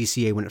worked at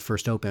DCA when it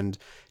first opened.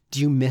 Do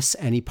you miss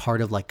any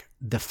part of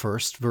the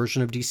first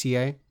version of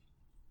DCA?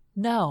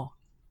 No.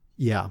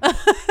 Yeah.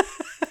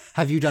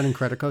 Have you done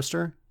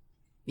Incredicoaster?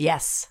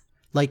 Yes.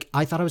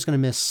 I thought I was going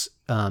to miss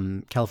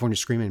California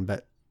Screamin',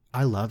 but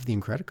I love the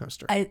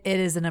Incredicoaster. It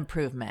is an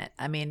improvement.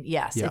 I mean,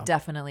 yes, Yeah. it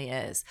definitely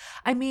is.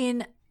 I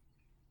mean,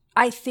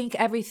 I think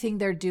everything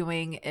they're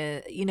doing,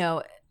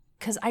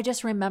 because I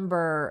just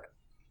remember,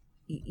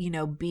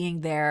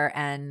 being there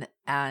and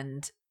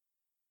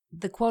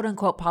the quote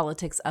unquote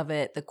politics of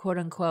it, the quote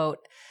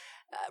unquote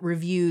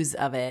reviews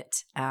of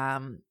it,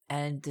 and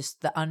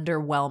just the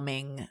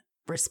underwhelming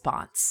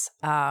response.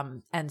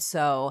 And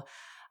so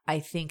I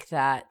think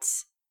that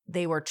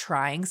they were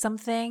trying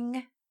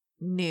something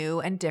new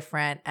and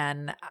different.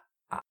 And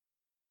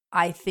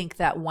I think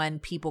that when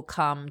people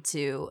come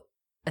to,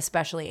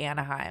 especially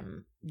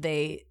Anaheim,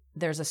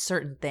 there's a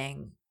certain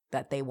thing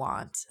that they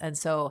want. And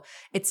so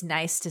it's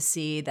nice to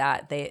see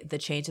that the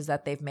changes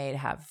that they've made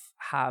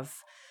have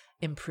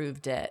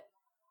improved it.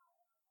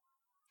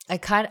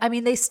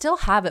 They still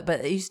have it,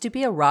 but it used to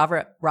be a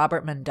Robert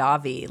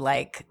Mondavi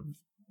like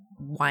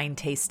wine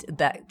taste,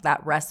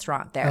 that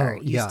restaurant there.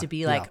 It used to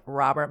be like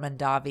Robert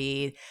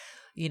Mondavi,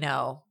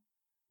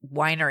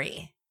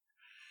 winery.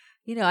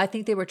 I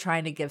think they were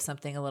trying to give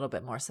something a little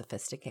bit more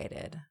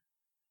sophisticated.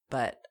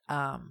 But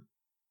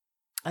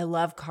I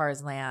love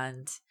Cars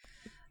Land.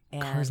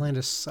 And Cars Land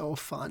is so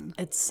fun.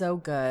 It's so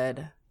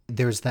good.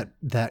 There's that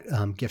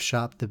gift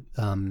shop, the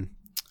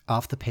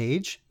Off the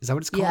Page. Is that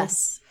what it's called?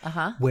 Yes.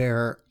 Uh-huh.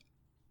 Where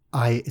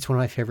it's one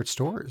of my favorite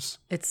stores.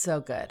 It's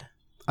so good.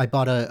 I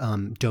bought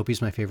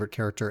Dopey's my favorite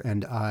character,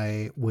 and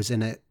I was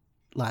in it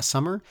last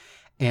summer,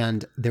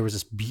 and there was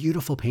this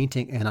beautiful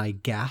painting, and I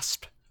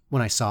gasped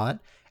when I saw it,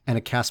 and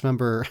a cast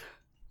member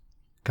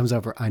comes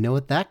over. I know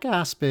what that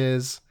gasp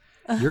is.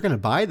 You're going to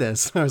buy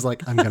this. I was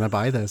like, I'm going to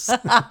buy this.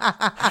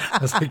 I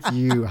was like,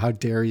 how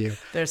dare you?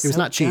 It was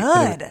not cheap.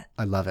 But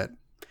I love it.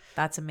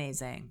 That's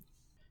amazing.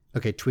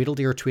 Okay,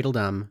 Tweedledee or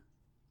Tweedledum,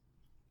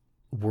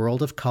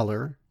 World of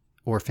Color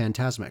or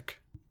Phantasmic?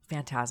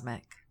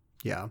 Phantasmic.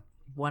 Yeah.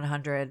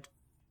 100,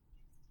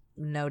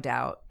 no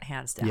doubt,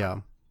 hands down.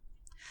 Yeah.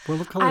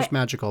 World of Color is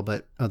magical,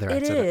 but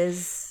it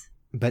is.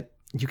 But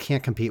you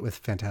can't compete with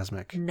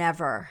Phantasmic.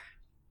 Never.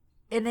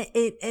 And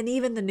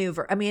even the new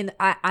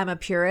I'm a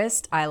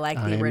purist. I like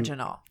the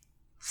original.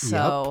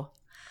 So,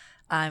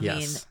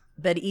 yes.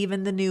 but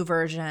even the new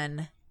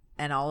version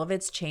and all of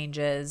its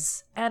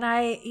changes, and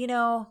I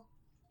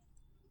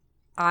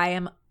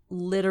am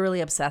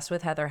literally obsessed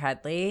with Heather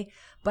Headley,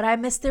 but I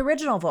miss the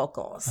original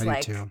vocals.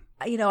 I do too.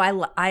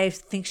 I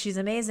think she's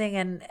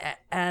amazing,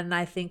 and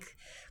I think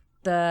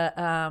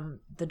the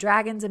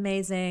dragon's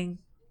amazing,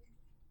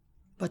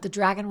 but the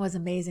dragon was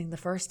amazing the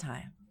first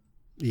time.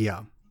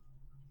 Yeah.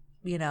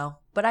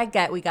 But I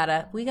get we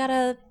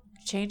gotta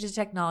change the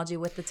technology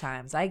with the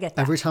times. I get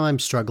that. Every time I'm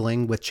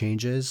struggling with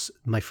changes,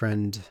 my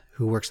friend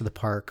who works at the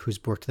park,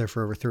 who's worked there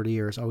for over 30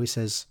 years, always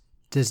says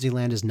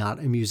Disneyland is not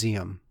a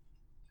museum.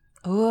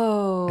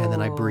 Oh. And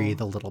then I breathe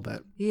a little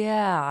bit.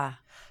 Yeah.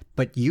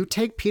 But you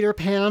take Peter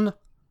Pan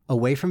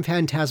away from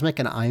Phantasmic,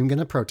 and I'm going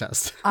to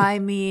protest. I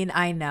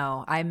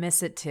know. I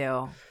miss it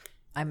too.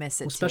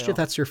 Especially if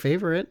that's your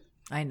favorite.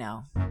 I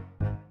know.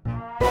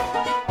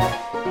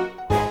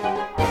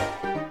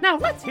 Now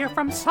let's hear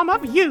from some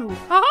of you,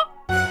 huh?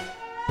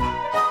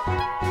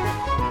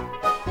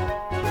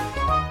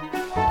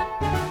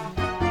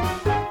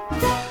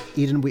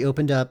 Eden, we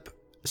opened up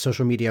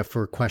social media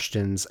for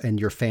questions, and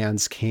your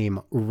fans came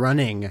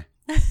running.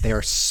 They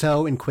are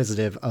so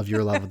inquisitive of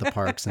your love of the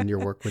parks and your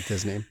work with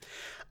Disney.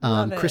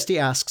 Christy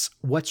asks,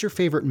 what's your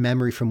favorite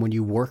memory from when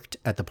you worked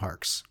at the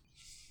parks?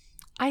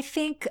 I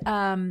think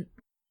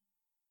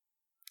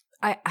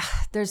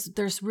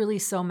there's really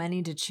so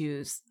many to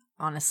choose,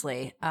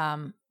 honestly.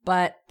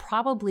 But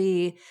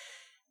probably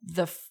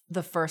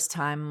the first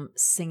time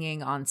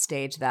singing on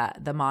stage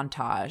the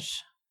montage,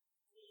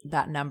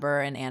 that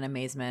number in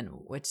Animazement,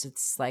 which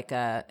it's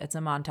a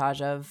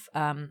montage of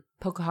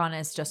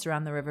Pocahontas just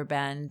around the river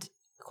bend,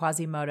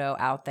 Quasimodo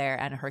out there,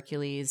 and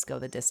Hercules go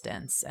the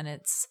distance. And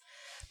it's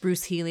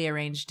Bruce Healy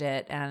arranged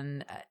it,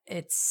 and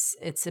it's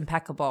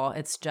impeccable.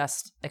 It's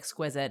just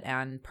exquisite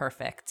and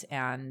perfect.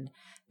 And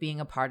being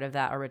a part of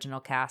that original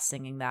cast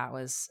singing that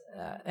was,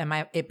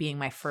 it being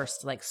my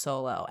first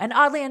solo. And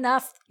oddly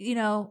enough,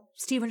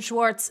 Stephen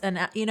Schwartz,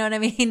 and you know what I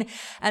mean?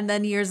 And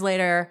then years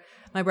later,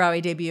 my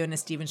Broadway debut in a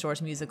Stephen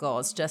Schwartz musical.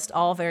 It's just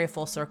all very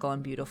full circle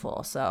and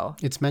beautiful. So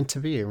it's meant to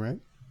be, right?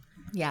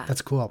 Yeah.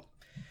 That's cool.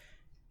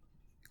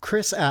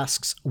 Chris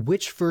asks,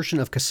 which version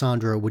of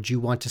Cassandra would you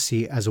want to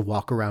see as a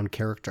walk-around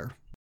character?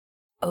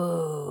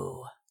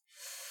 Oh,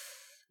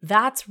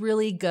 that's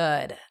really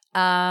good.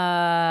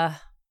 Wow.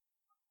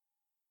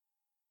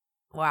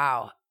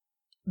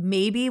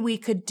 Maybe we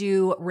could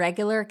do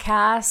regular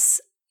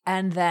casts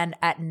and then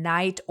at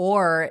night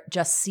or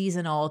just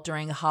seasonal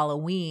during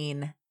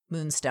Halloween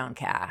Moonstone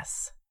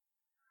casts.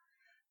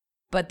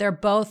 But they're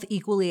both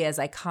equally as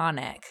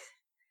iconic,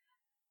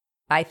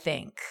 I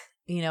think,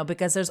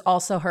 because there's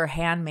also her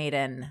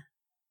handmaiden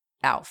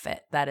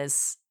outfit that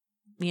is,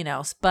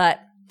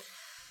 but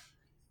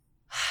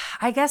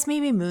I guess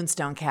maybe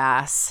Moonstone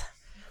casts.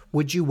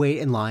 Would you wait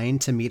in line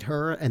to meet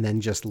her and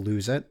then just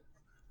lose it?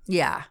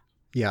 Yeah.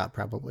 Yeah,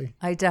 probably.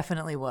 I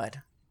definitely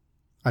would.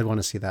 I'd want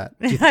to see that.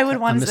 I would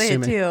want to see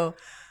it too.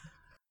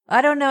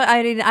 I don't know.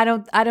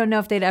 I don't know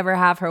if they'd ever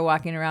have her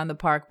walking around the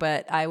park,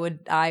 but I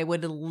would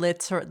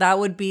literally, that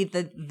would be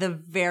the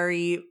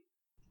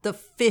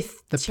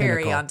fifth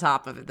cherry pinnacle on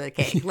top of the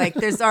cake.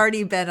 There's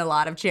already been a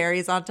lot of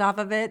cherries on top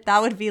of it.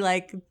 That would be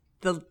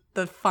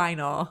the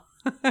final.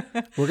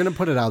 We're going to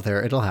put it out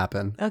there. It'll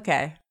happen.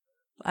 Okay.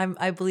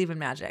 I believe in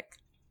magic.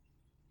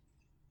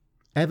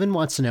 Evan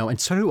wants to know, and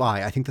so do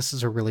I think this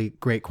is a really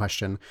great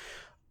question.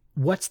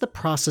 What's the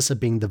process of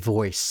being the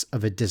voice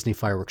of a Disney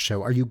fireworks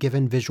show? Are you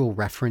given visual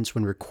reference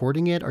when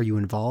recording it? Are you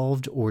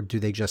involved? Or do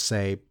they just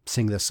say,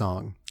 sing this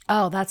song?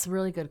 Oh, that's a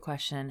really good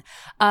question.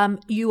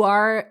 You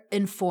are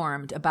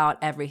informed about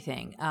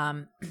everything.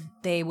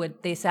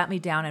 They sat me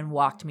down and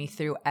walked me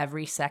through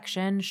every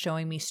section,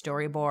 showing me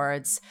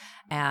storyboards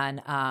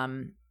and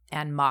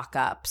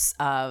mock-ups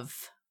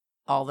of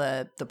all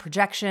the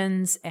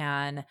projections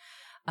and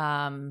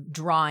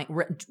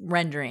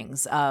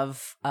renderings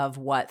of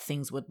what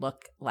things would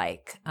look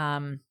like.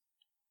 And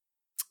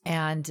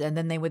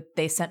then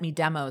they sent me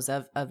demos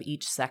of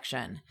each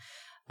section.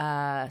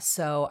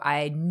 So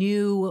I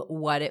knew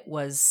what it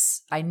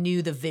was. I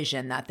knew the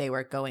vision that they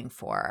were going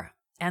for.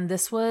 And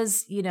this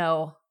was,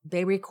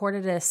 they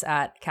recorded this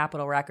at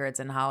Capitol Records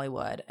in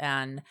Hollywood.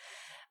 And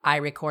I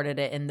recorded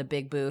it in the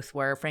big booth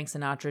where Frank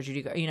Sinatra,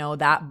 Judy,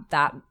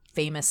 that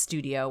famous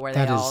studio where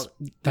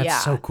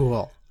that's so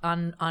cool.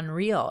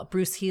 Unreal.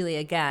 Bruce Healy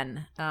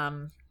again,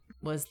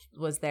 was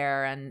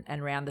there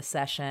and ran the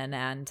session.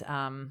 And,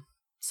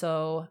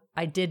 so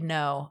I did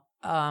know,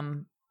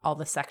 all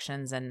the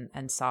sections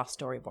and saw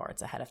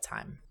storyboards ahead of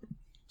time.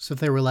 So if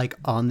they were like,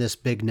 on this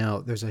big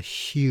note, there's a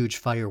huge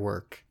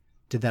firework,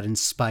 did that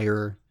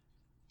inspire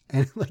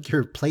and like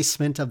your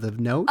placement of the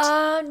note?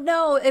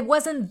 No, it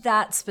wasn't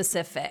that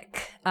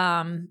specific.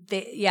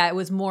 It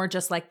was more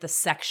just like the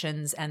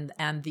sections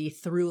and the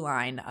through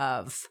line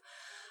of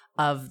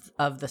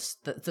the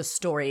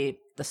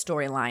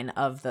storyline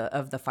of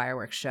the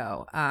fireworks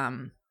show.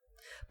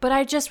 But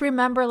I just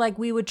remember like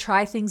we would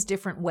try things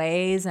different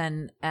ways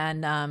and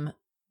they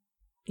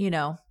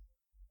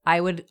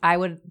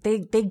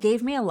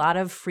gave me a lot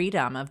of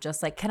freedom of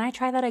just like, can I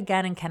try that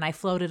again? And can I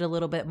float it a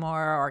little bit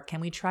more? Or can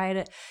we try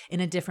it in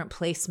a different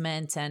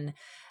placement? And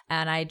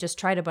I just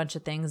tried a bunch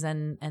of things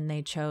and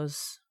they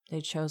chose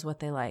what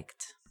they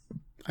liked.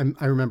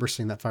 I remember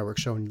seeing that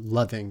fireworks show and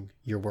loving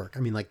your work.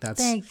 I mean, like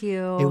that's, thank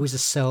you. It was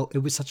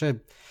such a,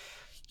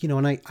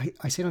 and I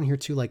say it on here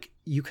too, like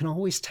you can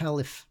always tell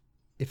if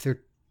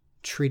they're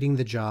treating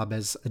the job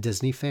as a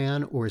Disney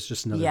fan or it's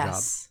just another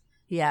job.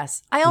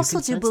 Yes. I also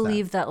do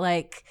believe that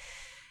like,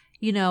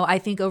 I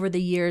think over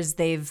the years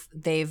they've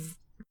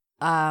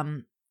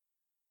gone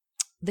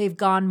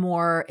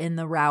more in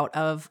the route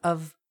of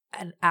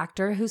an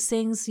actor who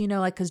sings,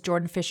 like because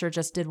Jordan Fisher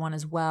just did one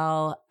as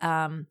well,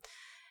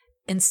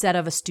 instead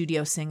of a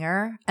studio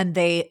singer. And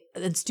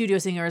studio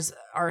singers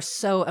are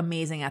so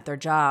amazing at their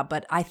job,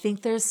 but I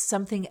think there's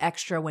something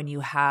extra when you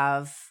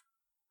have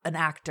an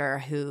actor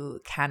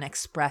who can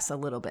express a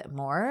little bit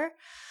more.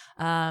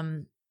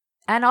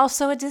 And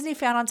also a Disney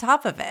fan on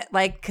top of it.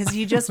 Like, because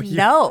you just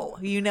know.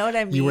 You know what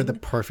I mean? You were the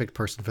perfect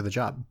person for the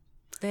job.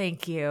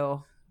 Thank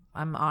you.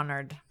 I'm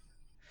honored.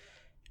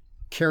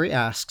 Carrie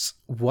asks,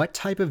 what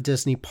type of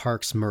Disney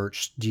parks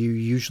merch do you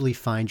usually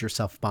find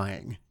yourself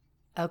buying?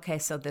 Okay,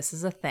 so this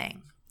is a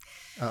thing.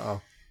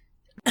 Uh-oh.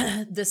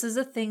 This is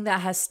a thing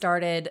that has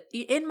started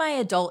in my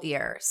adult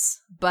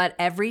years. But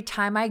every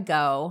time I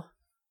go,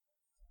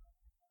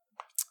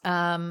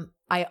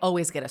 I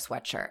always get a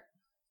sweatshirt.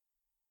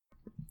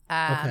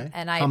 Okay.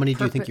 And how many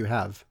do you think you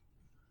have?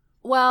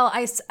 Well,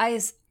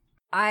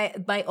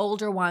 my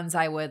older ones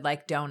I would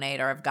like donate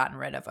or have gotten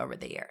rid of over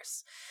the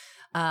years.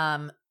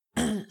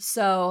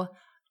 So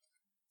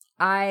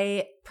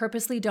I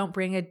purposely don't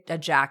bring a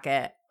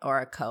jacket or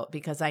a coat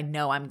because I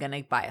know I'm going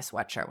to buy a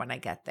sweatshirt when I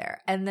get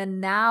there. And then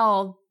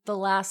now the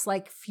last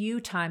like few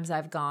times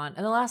I've gone,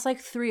 and the last like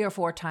 3 or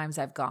 4 times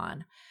I've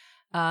gone,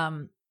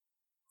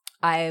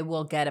 I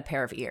will get a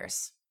pair of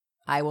ears.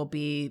 I will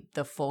be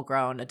the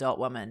full-grown adult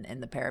woman in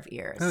the pair of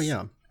ears. Oh,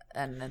 yeah.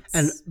 And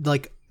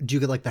like, do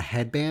you get like the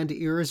headband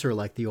ears or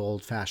like the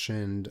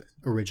old-fashioned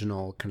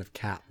original kind of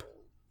cap?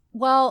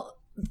 Well,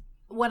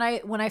 when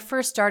I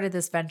first started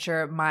this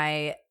venture,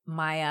 my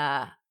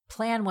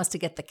plan was to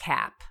get the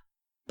cap.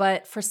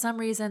 But for some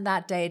reason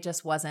that day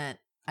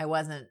I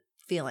wasn't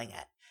feeling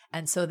it.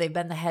 And so they've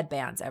been the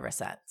headbands ever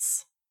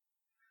since.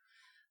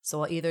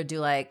 So I'll either do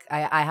like,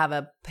 I have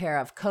a pair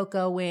of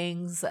Coco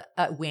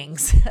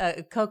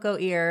Coco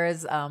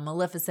ears,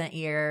 Maleficent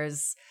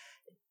ears,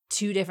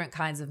 2 different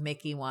kinds of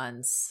Mickey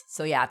ones.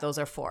 So yeah, those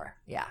are 4.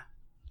 Yeah.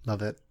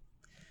 Love it.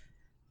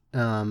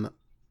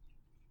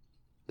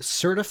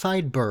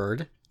 Certified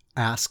Bird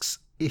asks,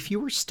 if you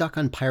were stuck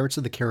on Pirates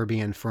of the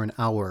Caribbean for an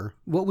hour,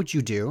 what would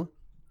you do?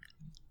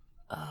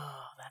 Oh,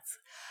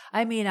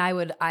 I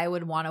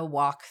would want to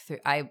walk through,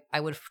 I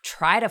would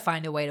try to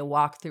find a way to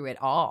walk through it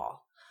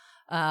all.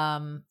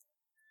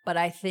 But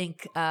I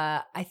think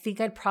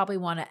I'd probably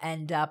want to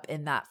end up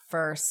in that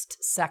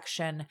first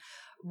section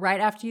right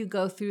after you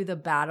go through the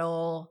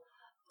battle,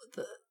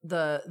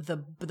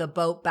 the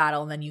boat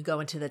battle, and then you go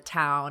into the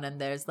town and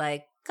there's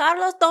like,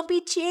 Carlos, don't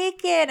be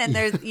chicken. And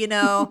there's,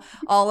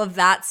 all of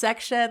that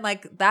section.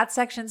 Like that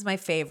section's my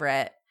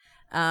favorite.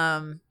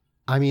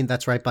 I mean,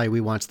 that's right by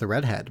We Want the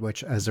Redhead,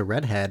 which as a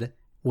redhead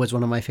was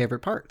one of my favorite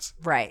parts.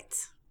 Right.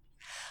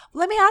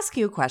 Let me ask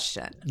you a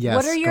question. Yes,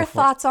 what are your go for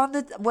thoughts on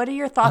the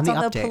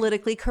update.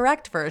 politically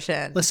correct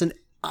version? Listen,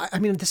 I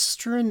mean, this is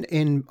true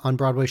on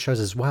Broadway shows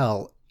as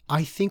well.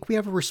 I think we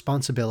have a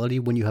responsibility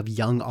when you have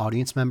young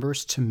audience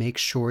members to make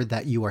sure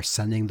that you are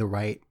sending the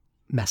right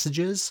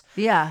messages.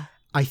 Yeah.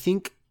 I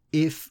think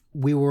if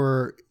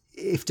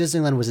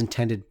Disneyland was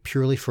intended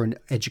purely for an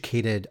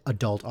educated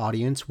adult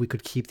audience, we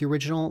could keep the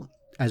original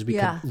as we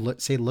could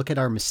look at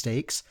our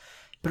mistakes.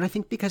 But I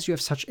think because you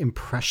have such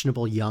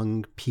impressionable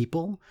young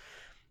people,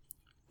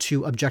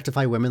 to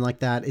objectify women like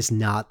that is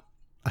not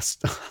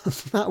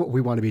what we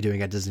want to be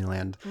doing at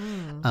Disneyland.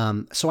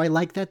 So I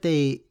like that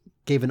they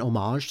gave an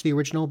homage to the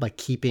original by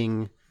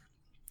keeping,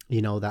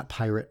 that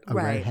pirate a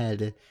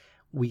redhead.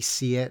 We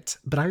see it.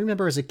 But I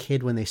remember as a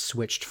kid when they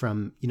switched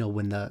from,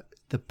 when the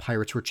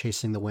pirates were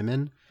chasing the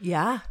women.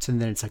 Yeah.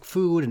 And then it's like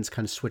food and it's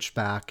kind of switched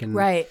back. And,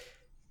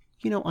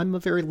 I'm a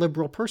very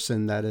liberal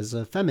person that is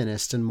a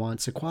feminist and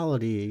wants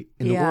equality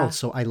in the world.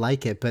 So I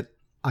like it, but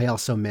I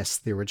also miss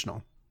the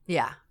original.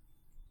 Yeah.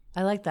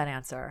 I like that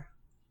answer.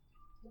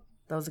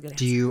 That was a good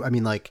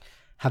answer.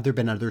 Have there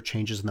been other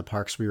changes in the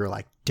parks where you were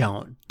like,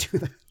 don't do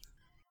that?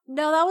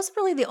 No, that was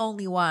really the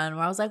only one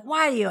where I was like,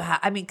 why do you have,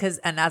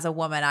 and as a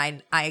woman,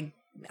 I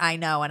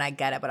know and I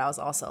get it, but I was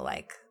also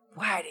like,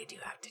 why did you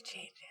have to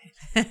change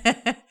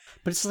it?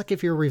 But it's like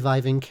if you're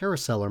reviving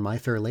Carousel or My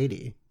Fair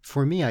Lady.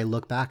 For me, I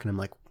look back and I'm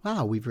like,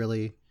 wow, we've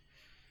made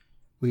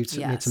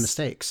some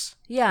mistakes.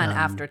 Yeah, and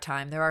after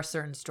time, there are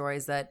certain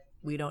stories that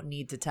we don't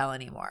need to tell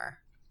anymore.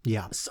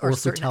 Yeah. Or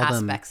certain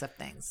aspects of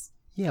things.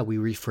 Yeah, we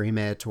reframe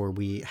it or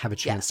we have a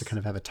chance to kind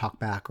of have a talk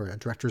back or a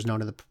director's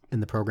note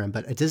in the program.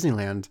 But at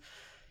Disneyland,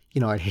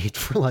 I'd hate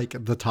for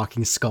like the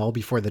talking skull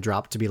before the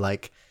drop to be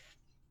like,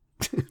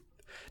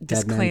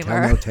 dead men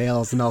tell no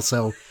tales. And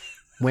also,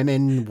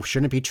 women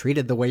shouldn't be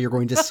treated the way you're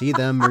going to see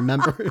them.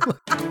 Remember?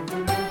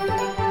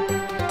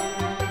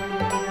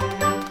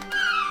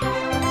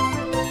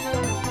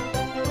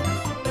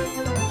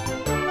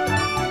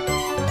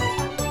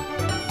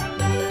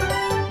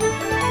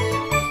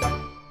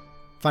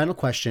 Final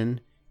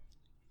question.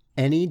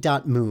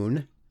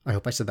 Any.moon, I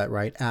hope I said that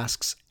right,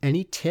 asks,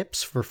 any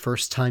tips for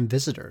first-time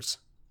visitors?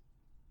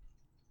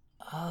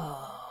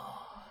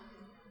 Oh.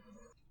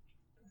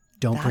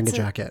 Don't bring a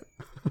jacket.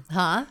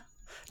 Huh?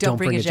 Don't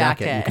bring a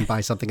jacket. You can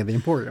buy something at the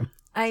Emporium.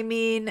 I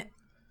mean,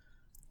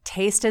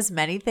 taste as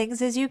many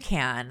things as you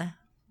can,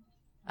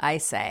 I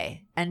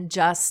say, and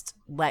just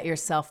let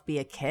yourself be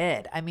a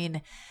kid. I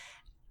mean,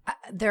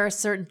 there are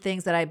certain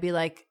things that I'd be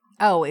like,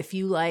 oh, if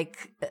you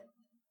like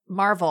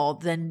Marvel,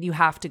 then you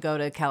have to go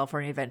to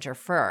California Adventure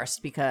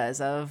first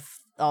because of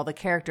all the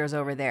characters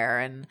over there,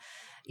 and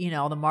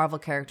all the Marvel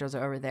characters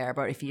are over there.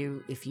 But if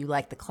you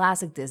like the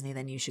classic Disney,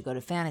 then you should go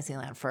to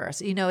Fantasyland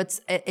first.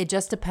 It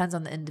just depends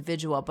on the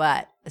individual.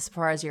 But as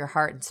far as your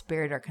heart and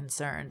spirit are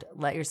concerned,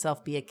 let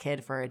yourself be a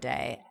kid for a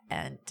day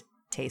and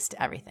taste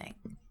everything.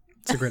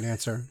 It's a great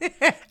answer.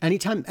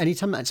 Anytime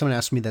someone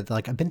asks me that,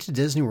 like, I've been to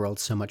Disney World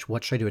so much,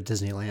 what should I do at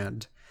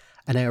Disneyland?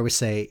 And I always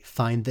say,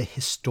 find the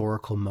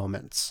historical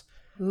moments.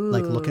 Ooh.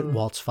 Like look at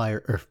Walt's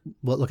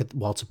look at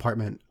Walt's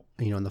apartment,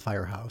 in the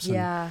firehouse.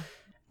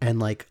 And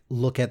like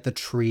look at the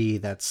tree,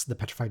 that's the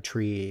petrified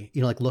tree.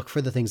 Like look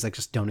for the things that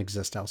just don't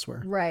exist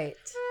elsewhere. Right.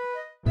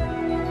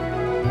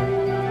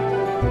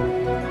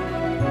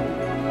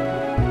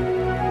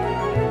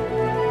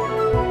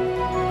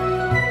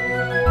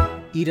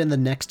 Eden, the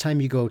next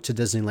time you go to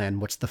Disneyland,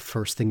 what's the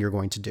first thing you're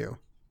going to do?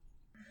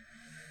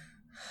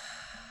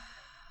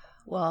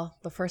 Well,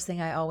 the first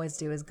thing I always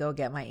do is go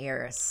get my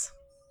ears.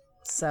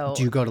 So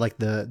do you go to like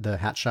the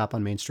hat shop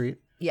on Main Street?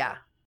 Yeah.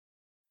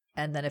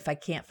 And then if I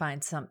can't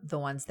find the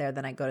ones there,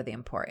 then I go to the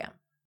Emporium.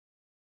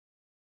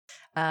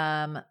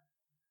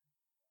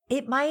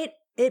 It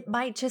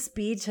might just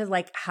be to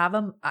like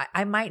have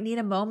I might need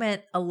a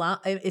moment alone.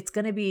 It's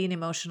going to be an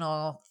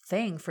emotional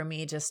thing for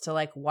me just to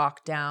like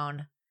walk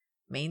down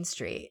Main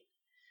Street.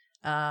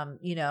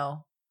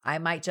 I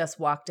might just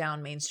walk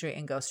down Main Street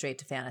and go straight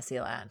to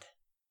Fantasyland.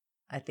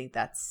 I think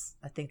that's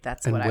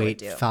what I would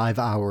do. And wait 5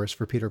 hours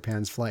for Peter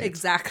Pan's flight.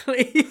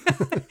 Exactly.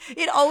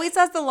 It always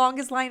has the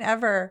longest line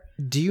ever.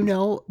 Do you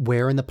know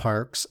where in the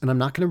parks, and I'm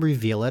not going to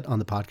reveal it on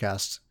the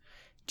podcast,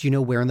 do you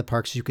know where in the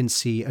parks you can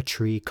see a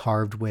tree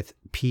carved with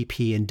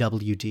PP and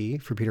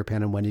WD for Peter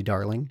Pan and Wendy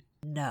Darling?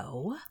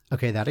 No.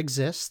 Okay, that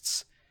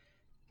exists.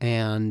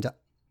 And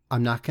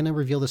I'm not going to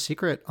reveal the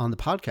secret on the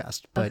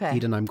podcast, but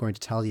Eden, I'm going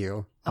to tell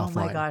you offline. Oh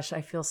my gosh,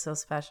 I feel so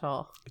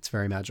special. It's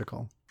very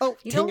magical. Oh,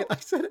 dang it, I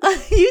said it.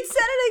 You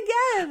said it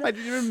again. I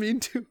didn't even mean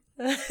to.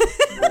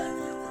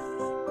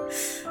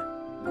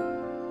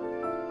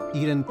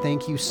 Eden,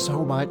 thank you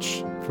so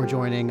much for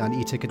joining on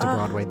E-Ticket to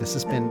Broadway. This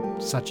has been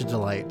such a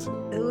delight.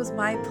 It was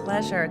my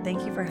pleasure.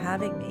 Thank you for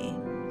having me.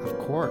 Of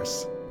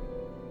course.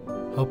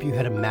 Hope you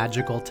had a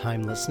magical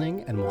time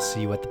listening, and we'll see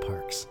you at the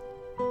parks.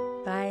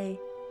 Bye.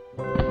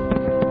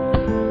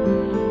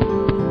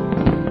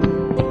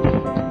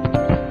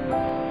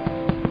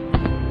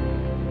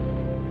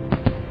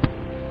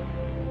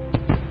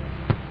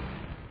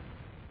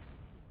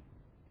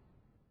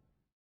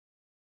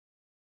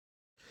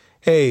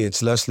 Hey,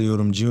 it's Leslie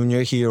Odom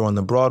Jr. here on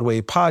the Broadway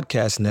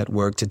Podcast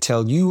Network to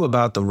tell you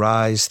about the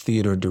Rise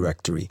Theater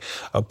Directory,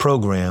 a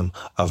program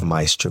of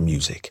Maestro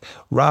Music.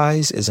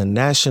 Rise is a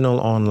national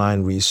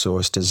online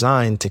resource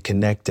designed to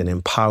connect and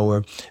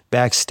empower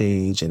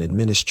backstage and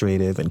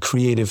administrative and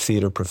creative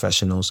theater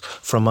professionals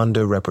from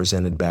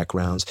underrepresented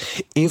backgrounds.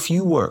 If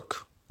you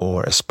work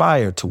or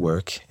aspire to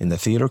work in the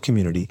theater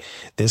community,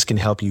 this can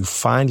help you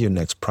find your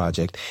next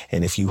project.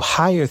 And if you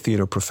hire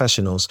theater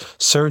professionals,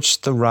 search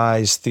the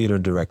Rise Theater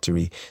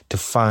Directory to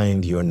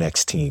find your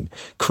next team.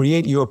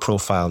 Create your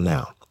profile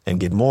now and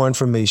get more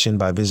information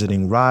by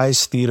visiting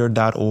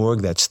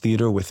risetheater.org. That's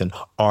theater with an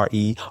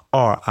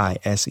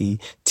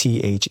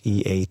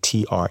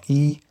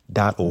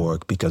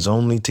RERISETHEATRE.org, because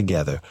only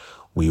together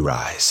we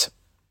rise.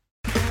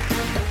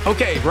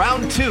 Okay,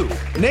 round two.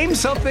 Name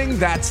something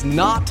that's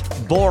not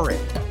boring.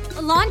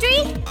 A laundry?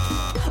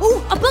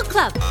 Ooh, a book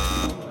club.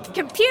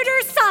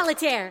 Computer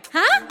solitaire,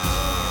 huh?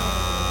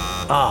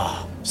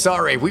 Ah, oh,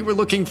 sorry, we were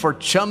looking for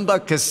Chumba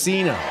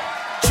Casino.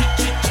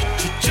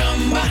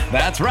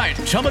 That's right,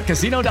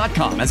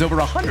 ChumbaCasino.com has over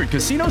 100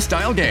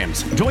 casino-style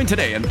games. Join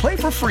today and play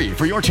for free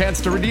for your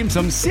chance to redeem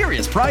some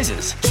serious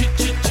prizes.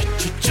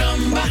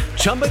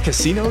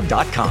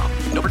 ChumbaCasino.com.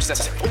 No purchase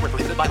necessary. Void where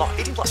prohibited by law.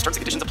 18+ terms and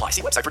conditions apply.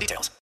 See website for details.